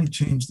could only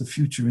change the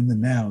future in the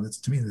now,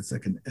 to me, that's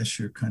like an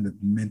Escher kind of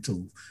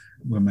mental,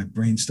 where my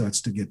brain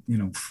starts to get,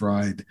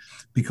 fried,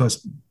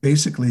 because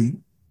basically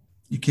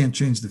you can't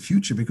change the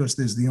future because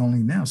there's the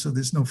only now. So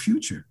there's no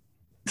future.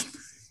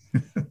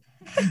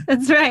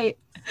 That's right.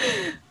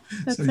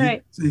 That's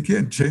right. So you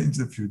can't change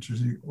the future.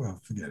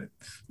 Forget it.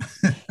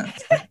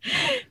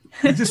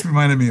 It just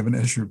reminded me of an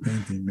Escher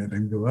painting that I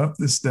can go up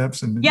the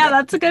steps and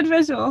that's a good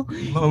visual.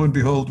 Lo and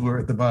behold, we're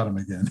at the bottom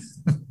again.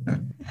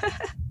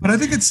 But I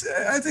think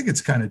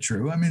it's kind of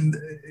true. I mean,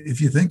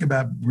 if you think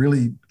about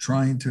really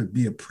trying to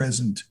be a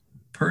present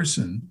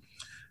person,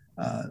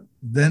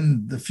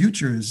 then the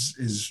future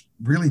is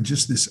really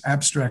just this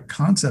abstract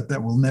concept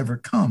that will never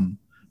come,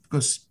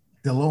 because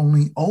there'll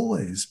only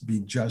always be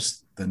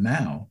just the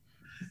now.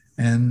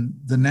 And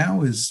the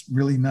now is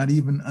really not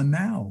even a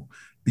now.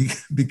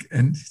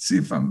 And see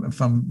if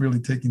I'm really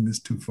taking this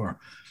too far.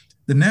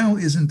 The now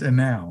isn't a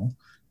now,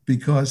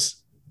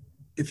 because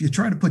if you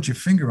try to put your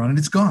finger on it,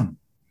 it's gone.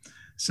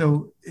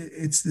 So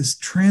it's this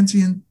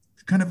transient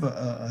kind of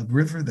a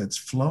river that's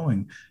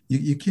flowing.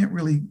 You can't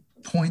really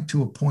point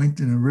to a point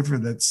in a river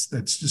that's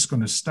just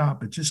going to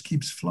stop. It just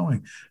keeps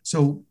flowing.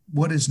 So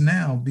what is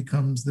now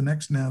becomes the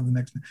next now, the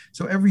next.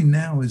 So every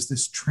now is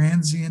this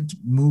transient,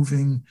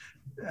 moving.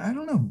 I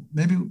don't know.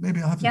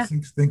 Maybe I'll have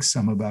to think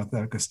some about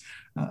that, because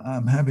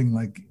I'm having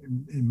like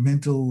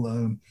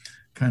mental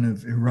kind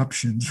of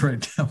eruptions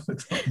right now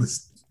with all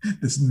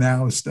this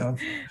now stuff.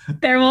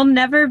 There will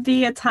never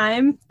be a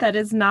time that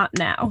is not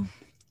now.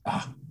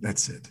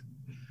 That's it.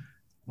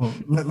 Well,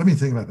 let me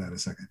think about that a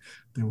second.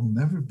 There will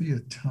never be a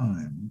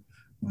time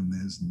when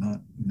there's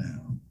not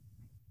now.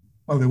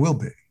 Well, there will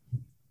be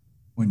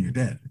when you're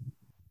dead.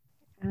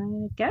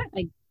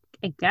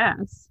 I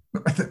guess.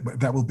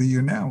 That will be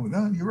your now.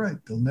 No, you're right.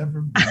 There'll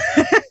never be.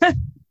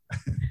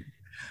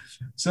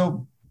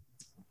 So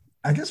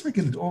I guess we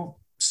could all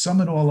sum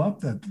it all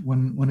up, that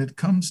when it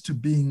comes to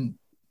being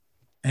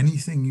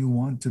anything you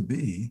want to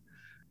be,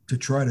 to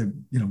try to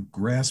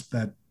grasp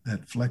that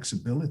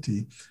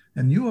flexibility.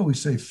 And you always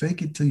say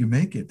fake it till you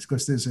make it,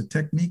 because there's a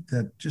technique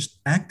that just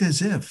act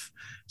as if.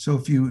 So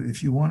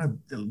if you want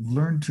to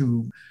learn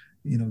to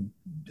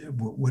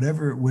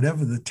whatever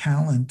the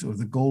talent or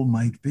the goal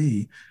might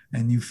be,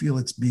 and you feel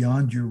it's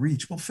beyond your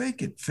reach, well,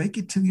 fake it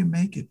till you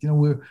make it.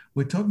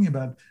 We're talking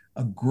about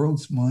a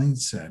growth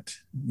mindset,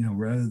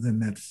 rather than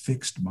that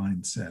fixed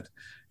mindset.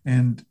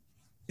 And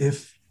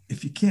if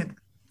you can't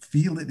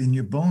feel it in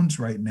your bones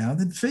right now,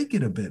 then fake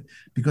it a bit,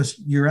 because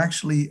you're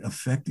actually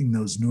affecting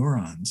those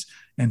neurons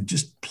and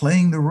just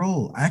playing the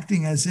role,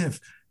 acting as if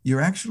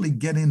you're actually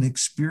getting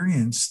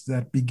experience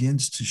that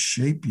begins to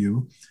shape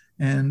you.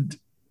 And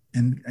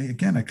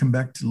again, I come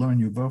back to Lauren,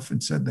 you've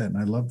often said that, and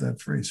I love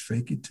that phrase,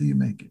 fake it till you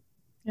make it.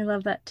 I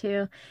love that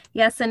too.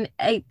 Yes, and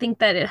I think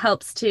that it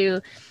helps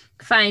to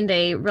find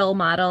a role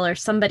model or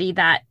somebody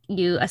that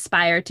you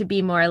aspire to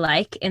be more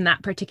like in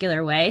that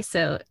particular way.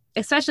 So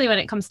especially when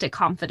it comes to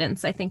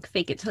confidence, I think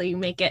fake it till you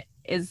make it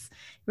is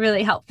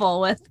really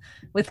helpful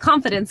with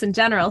confidence in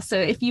general. So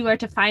if you were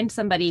to find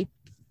somebody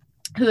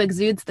who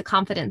exudes the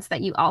confidence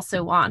that you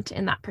also want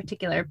in that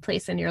particular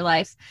place in your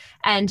life,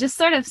 and just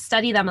sort of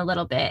study them a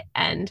little bit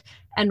and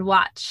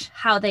watch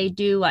how they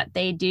do what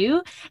they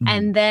do. Mm-hmm.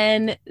 And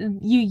then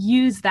you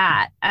use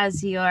that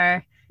as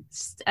your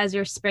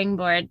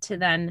springboard to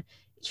then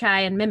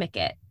try and mimic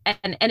it.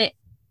 And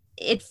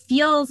it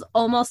feels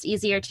almost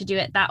easier to do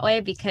it that way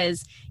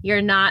because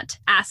you're not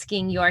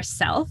asking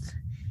yourself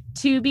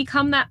to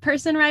become that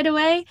person right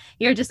away.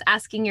 You're just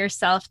asking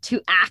yourself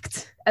to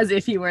act as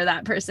if you were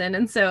that person.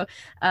 And so,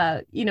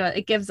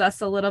 it gives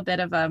us a little bit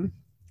of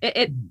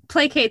it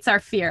placates our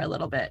fear a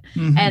little bit.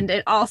 Mm-hmm. And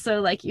it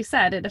also, like you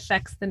said, it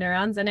affects the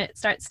neurons and it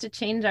starts to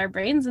change our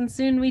brains. And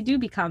soon we do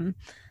become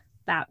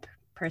that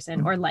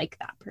person or like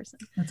that person.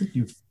 I think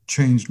you've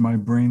changed my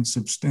brain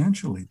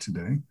substantially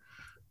today.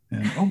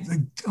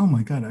 And oh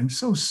my God, I'm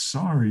so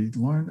sorry,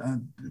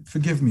 Lauren.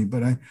 Forgive me,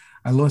 but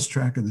I lost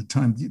track of the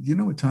time. Do you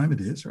know what time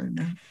it is right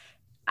now?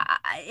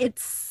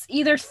 It's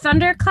either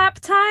thunderclap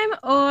time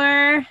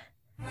or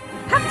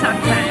pep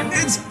talk time.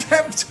 It's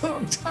pep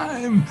talk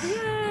time.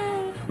 Yay.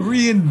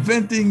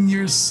 Reinventing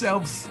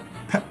yourself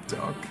pep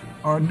talk,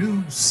 our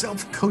new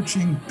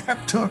self-coaching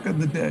pep talk of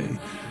the day.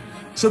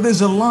 So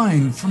there's a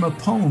line from a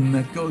poem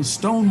that goes,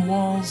 "Stone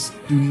walls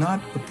do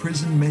not a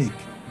prison make,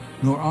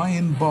 nor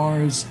iron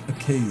bars a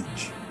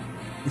cage."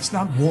 It's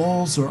not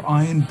walls or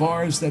iron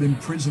bars that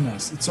imprison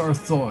us, it's our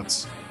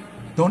thoughts.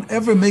 Don't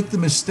ever make the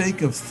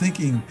mistake of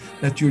thinking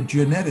that your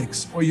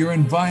genetics or your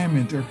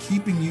environment are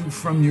keeping you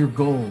from your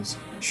goals.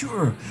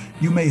 Sure,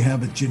 you may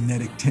have a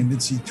genetic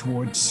tendency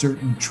towards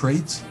certain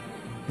traits,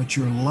 but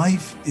your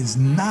life is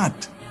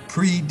not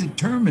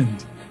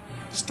predetermined.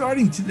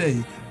 Starting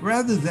today,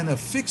 rather than a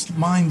fixed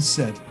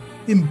mindset,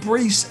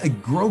 embrace a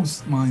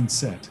growth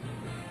mindset.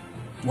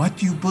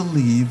 What you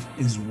believe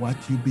is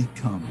what you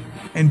become.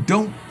 And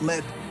don't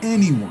let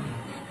anyone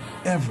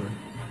ever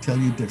tell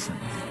you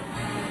differently.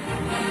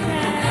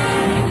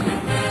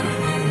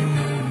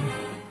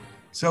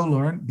 So,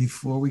 Lauren,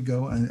 before we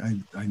go,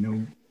 I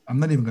know I'm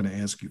not even going to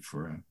ask you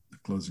for a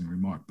closing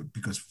remark, but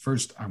because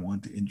first I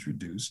want to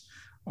introduce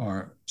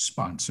our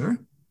sponsor,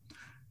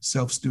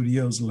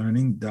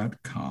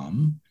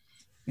 selfstudioslearning.com.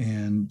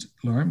 And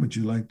Lauren, would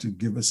you like to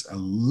give us a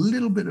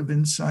little bit of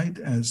insight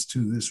as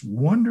to this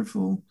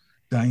wonderful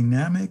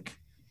dynamic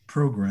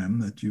program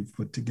that you've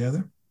put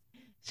together?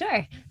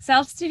 Sure.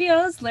 Self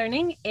Studios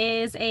Learning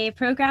is a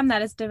program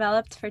that is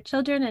developed for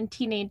children and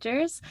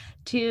teenagers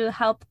to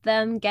help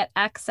them get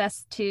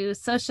access to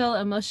social,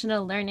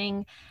 emotional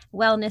learning,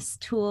 wellness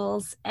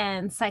tools,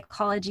 and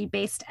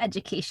psychology-based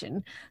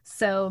education.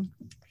 So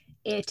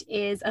it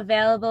is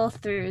available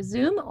through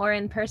Zoom or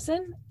in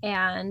person.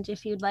 And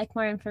if you'd like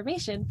more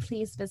information,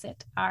 please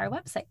visit our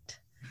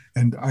website.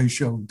 And I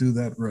shall do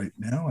that right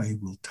now. I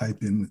will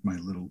type in with my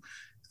little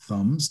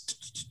thumbs,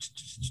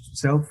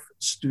 Self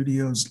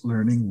Studios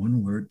Learning,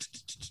 one word.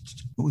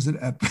 What was it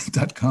at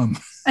 .com?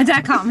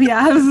 .com,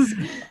 yeah.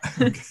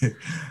 Okay,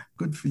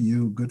 good for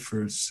you. Good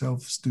for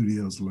Self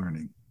Studios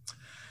Learning.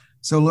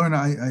 So, Lauren,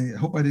 I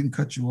hope I didn't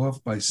cut you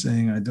off by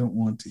saying I don't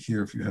want to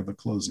hear if you have a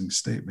closing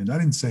statement. I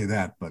didn't say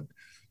that, but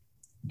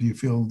do you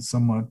feel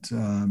somewhat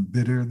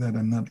bitter that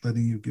I'm not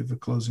letting you give a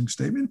closing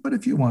statement? But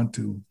if you want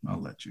to,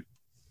 I'll let you.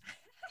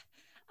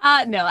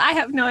 No, I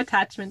have no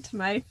attachment to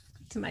my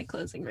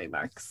closing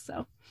remarks.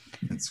 So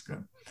that's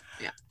good.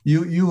 Yeah.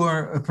 You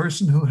are a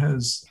person who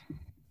has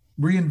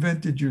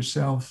reinvented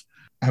yourself.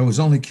 I was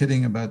only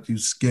kidding about you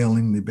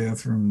scaling the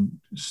bathroom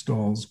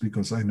stalls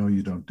because I know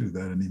you don't do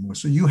that anymore.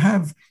 So you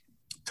have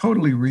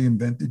totally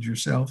reinvented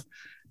yourself,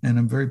 and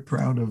I'm very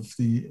proud of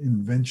the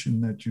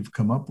invention that you've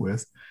come up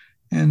with.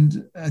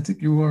 And I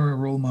think you are a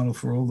role model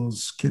for all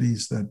those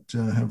kiddies that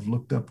have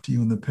looked up to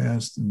you in the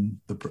past. And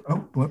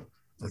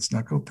let's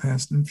not go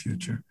past and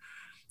future.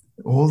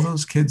 All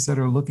those kids that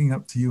are looking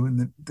up to you in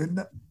the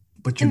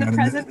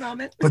present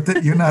moment,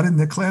 but you're not in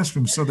the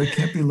classroom, so they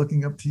can't be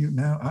looking up to you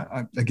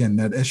now. Again,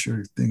 that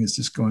Escher thing is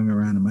just going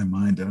around in my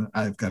mind.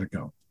 I've got to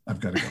go.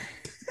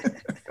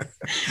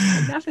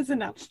 Enough is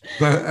enough.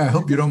 But I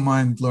hope you don't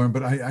mind, Lauren.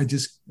 But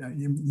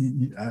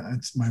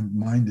my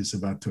mind is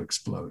about to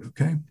explode.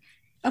 Okay.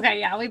 Okay,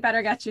 yeah, we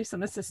better get you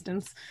some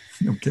assistance.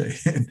 Okay,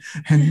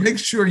 and make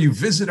sure you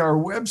visit our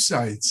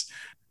websites.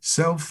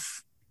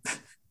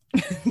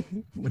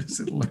 What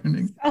is it?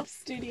 Learning? Self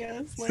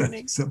Studios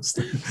Learning.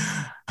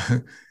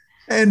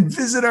 And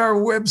visit our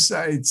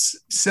websites,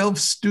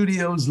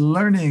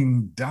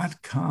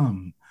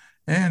 selfstudioslearning.com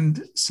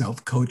and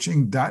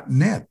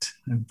selfcoaching.net.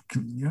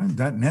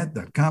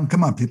 .net.com.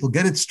 Come on, people,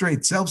 get it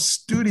straight.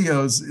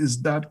 Selfstudios is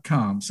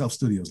 .com.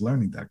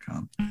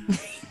 Selfstudioslearning.com.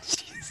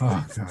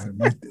 Oh,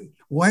 God.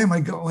 Why am I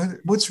going?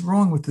 What's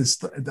wrong with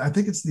this? I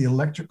think it's the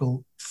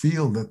electrical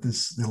field that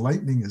the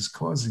lightning is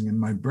causing in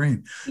my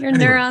brain. Your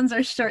neurons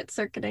are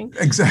short-circuiting.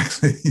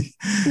 Exactly.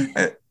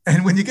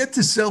 And when you get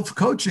to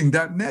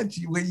selfcoaching.net,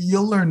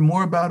 you'll learn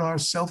more about our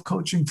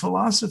self-coaching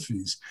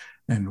philosophies.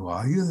 And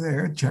while you're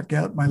there, check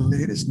out my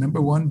latest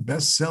 #1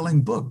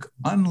 best-selling book,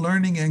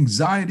 Unlearning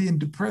Anxiety and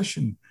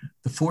Depression,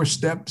 the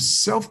 4-step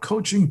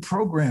self-coaching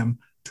program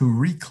to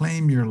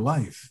reclaim your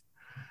life.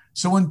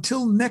 So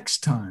until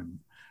next time,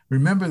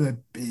 remember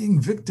that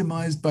being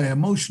victimized by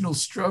emotional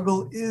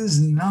struggle is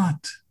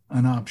not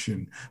an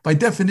option. By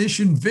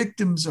definition,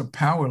 victims are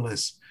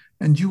powerless,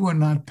 and you are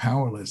not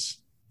powerless.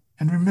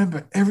 And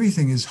remember,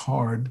 everything is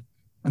hard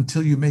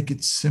until you make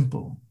it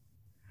simple.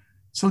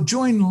 So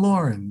join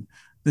Lauren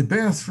the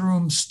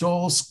bathroom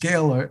stall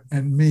scaler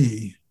and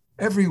me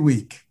every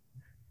week.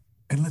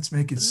 And let's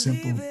make it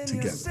simple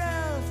together.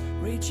 Yourself,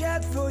 reach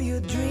out for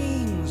your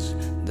dreams.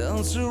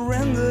 Don't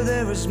surrender,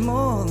 there is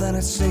more than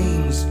it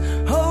seems.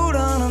 Hold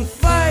on and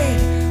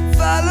fight,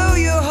 follow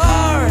your heart.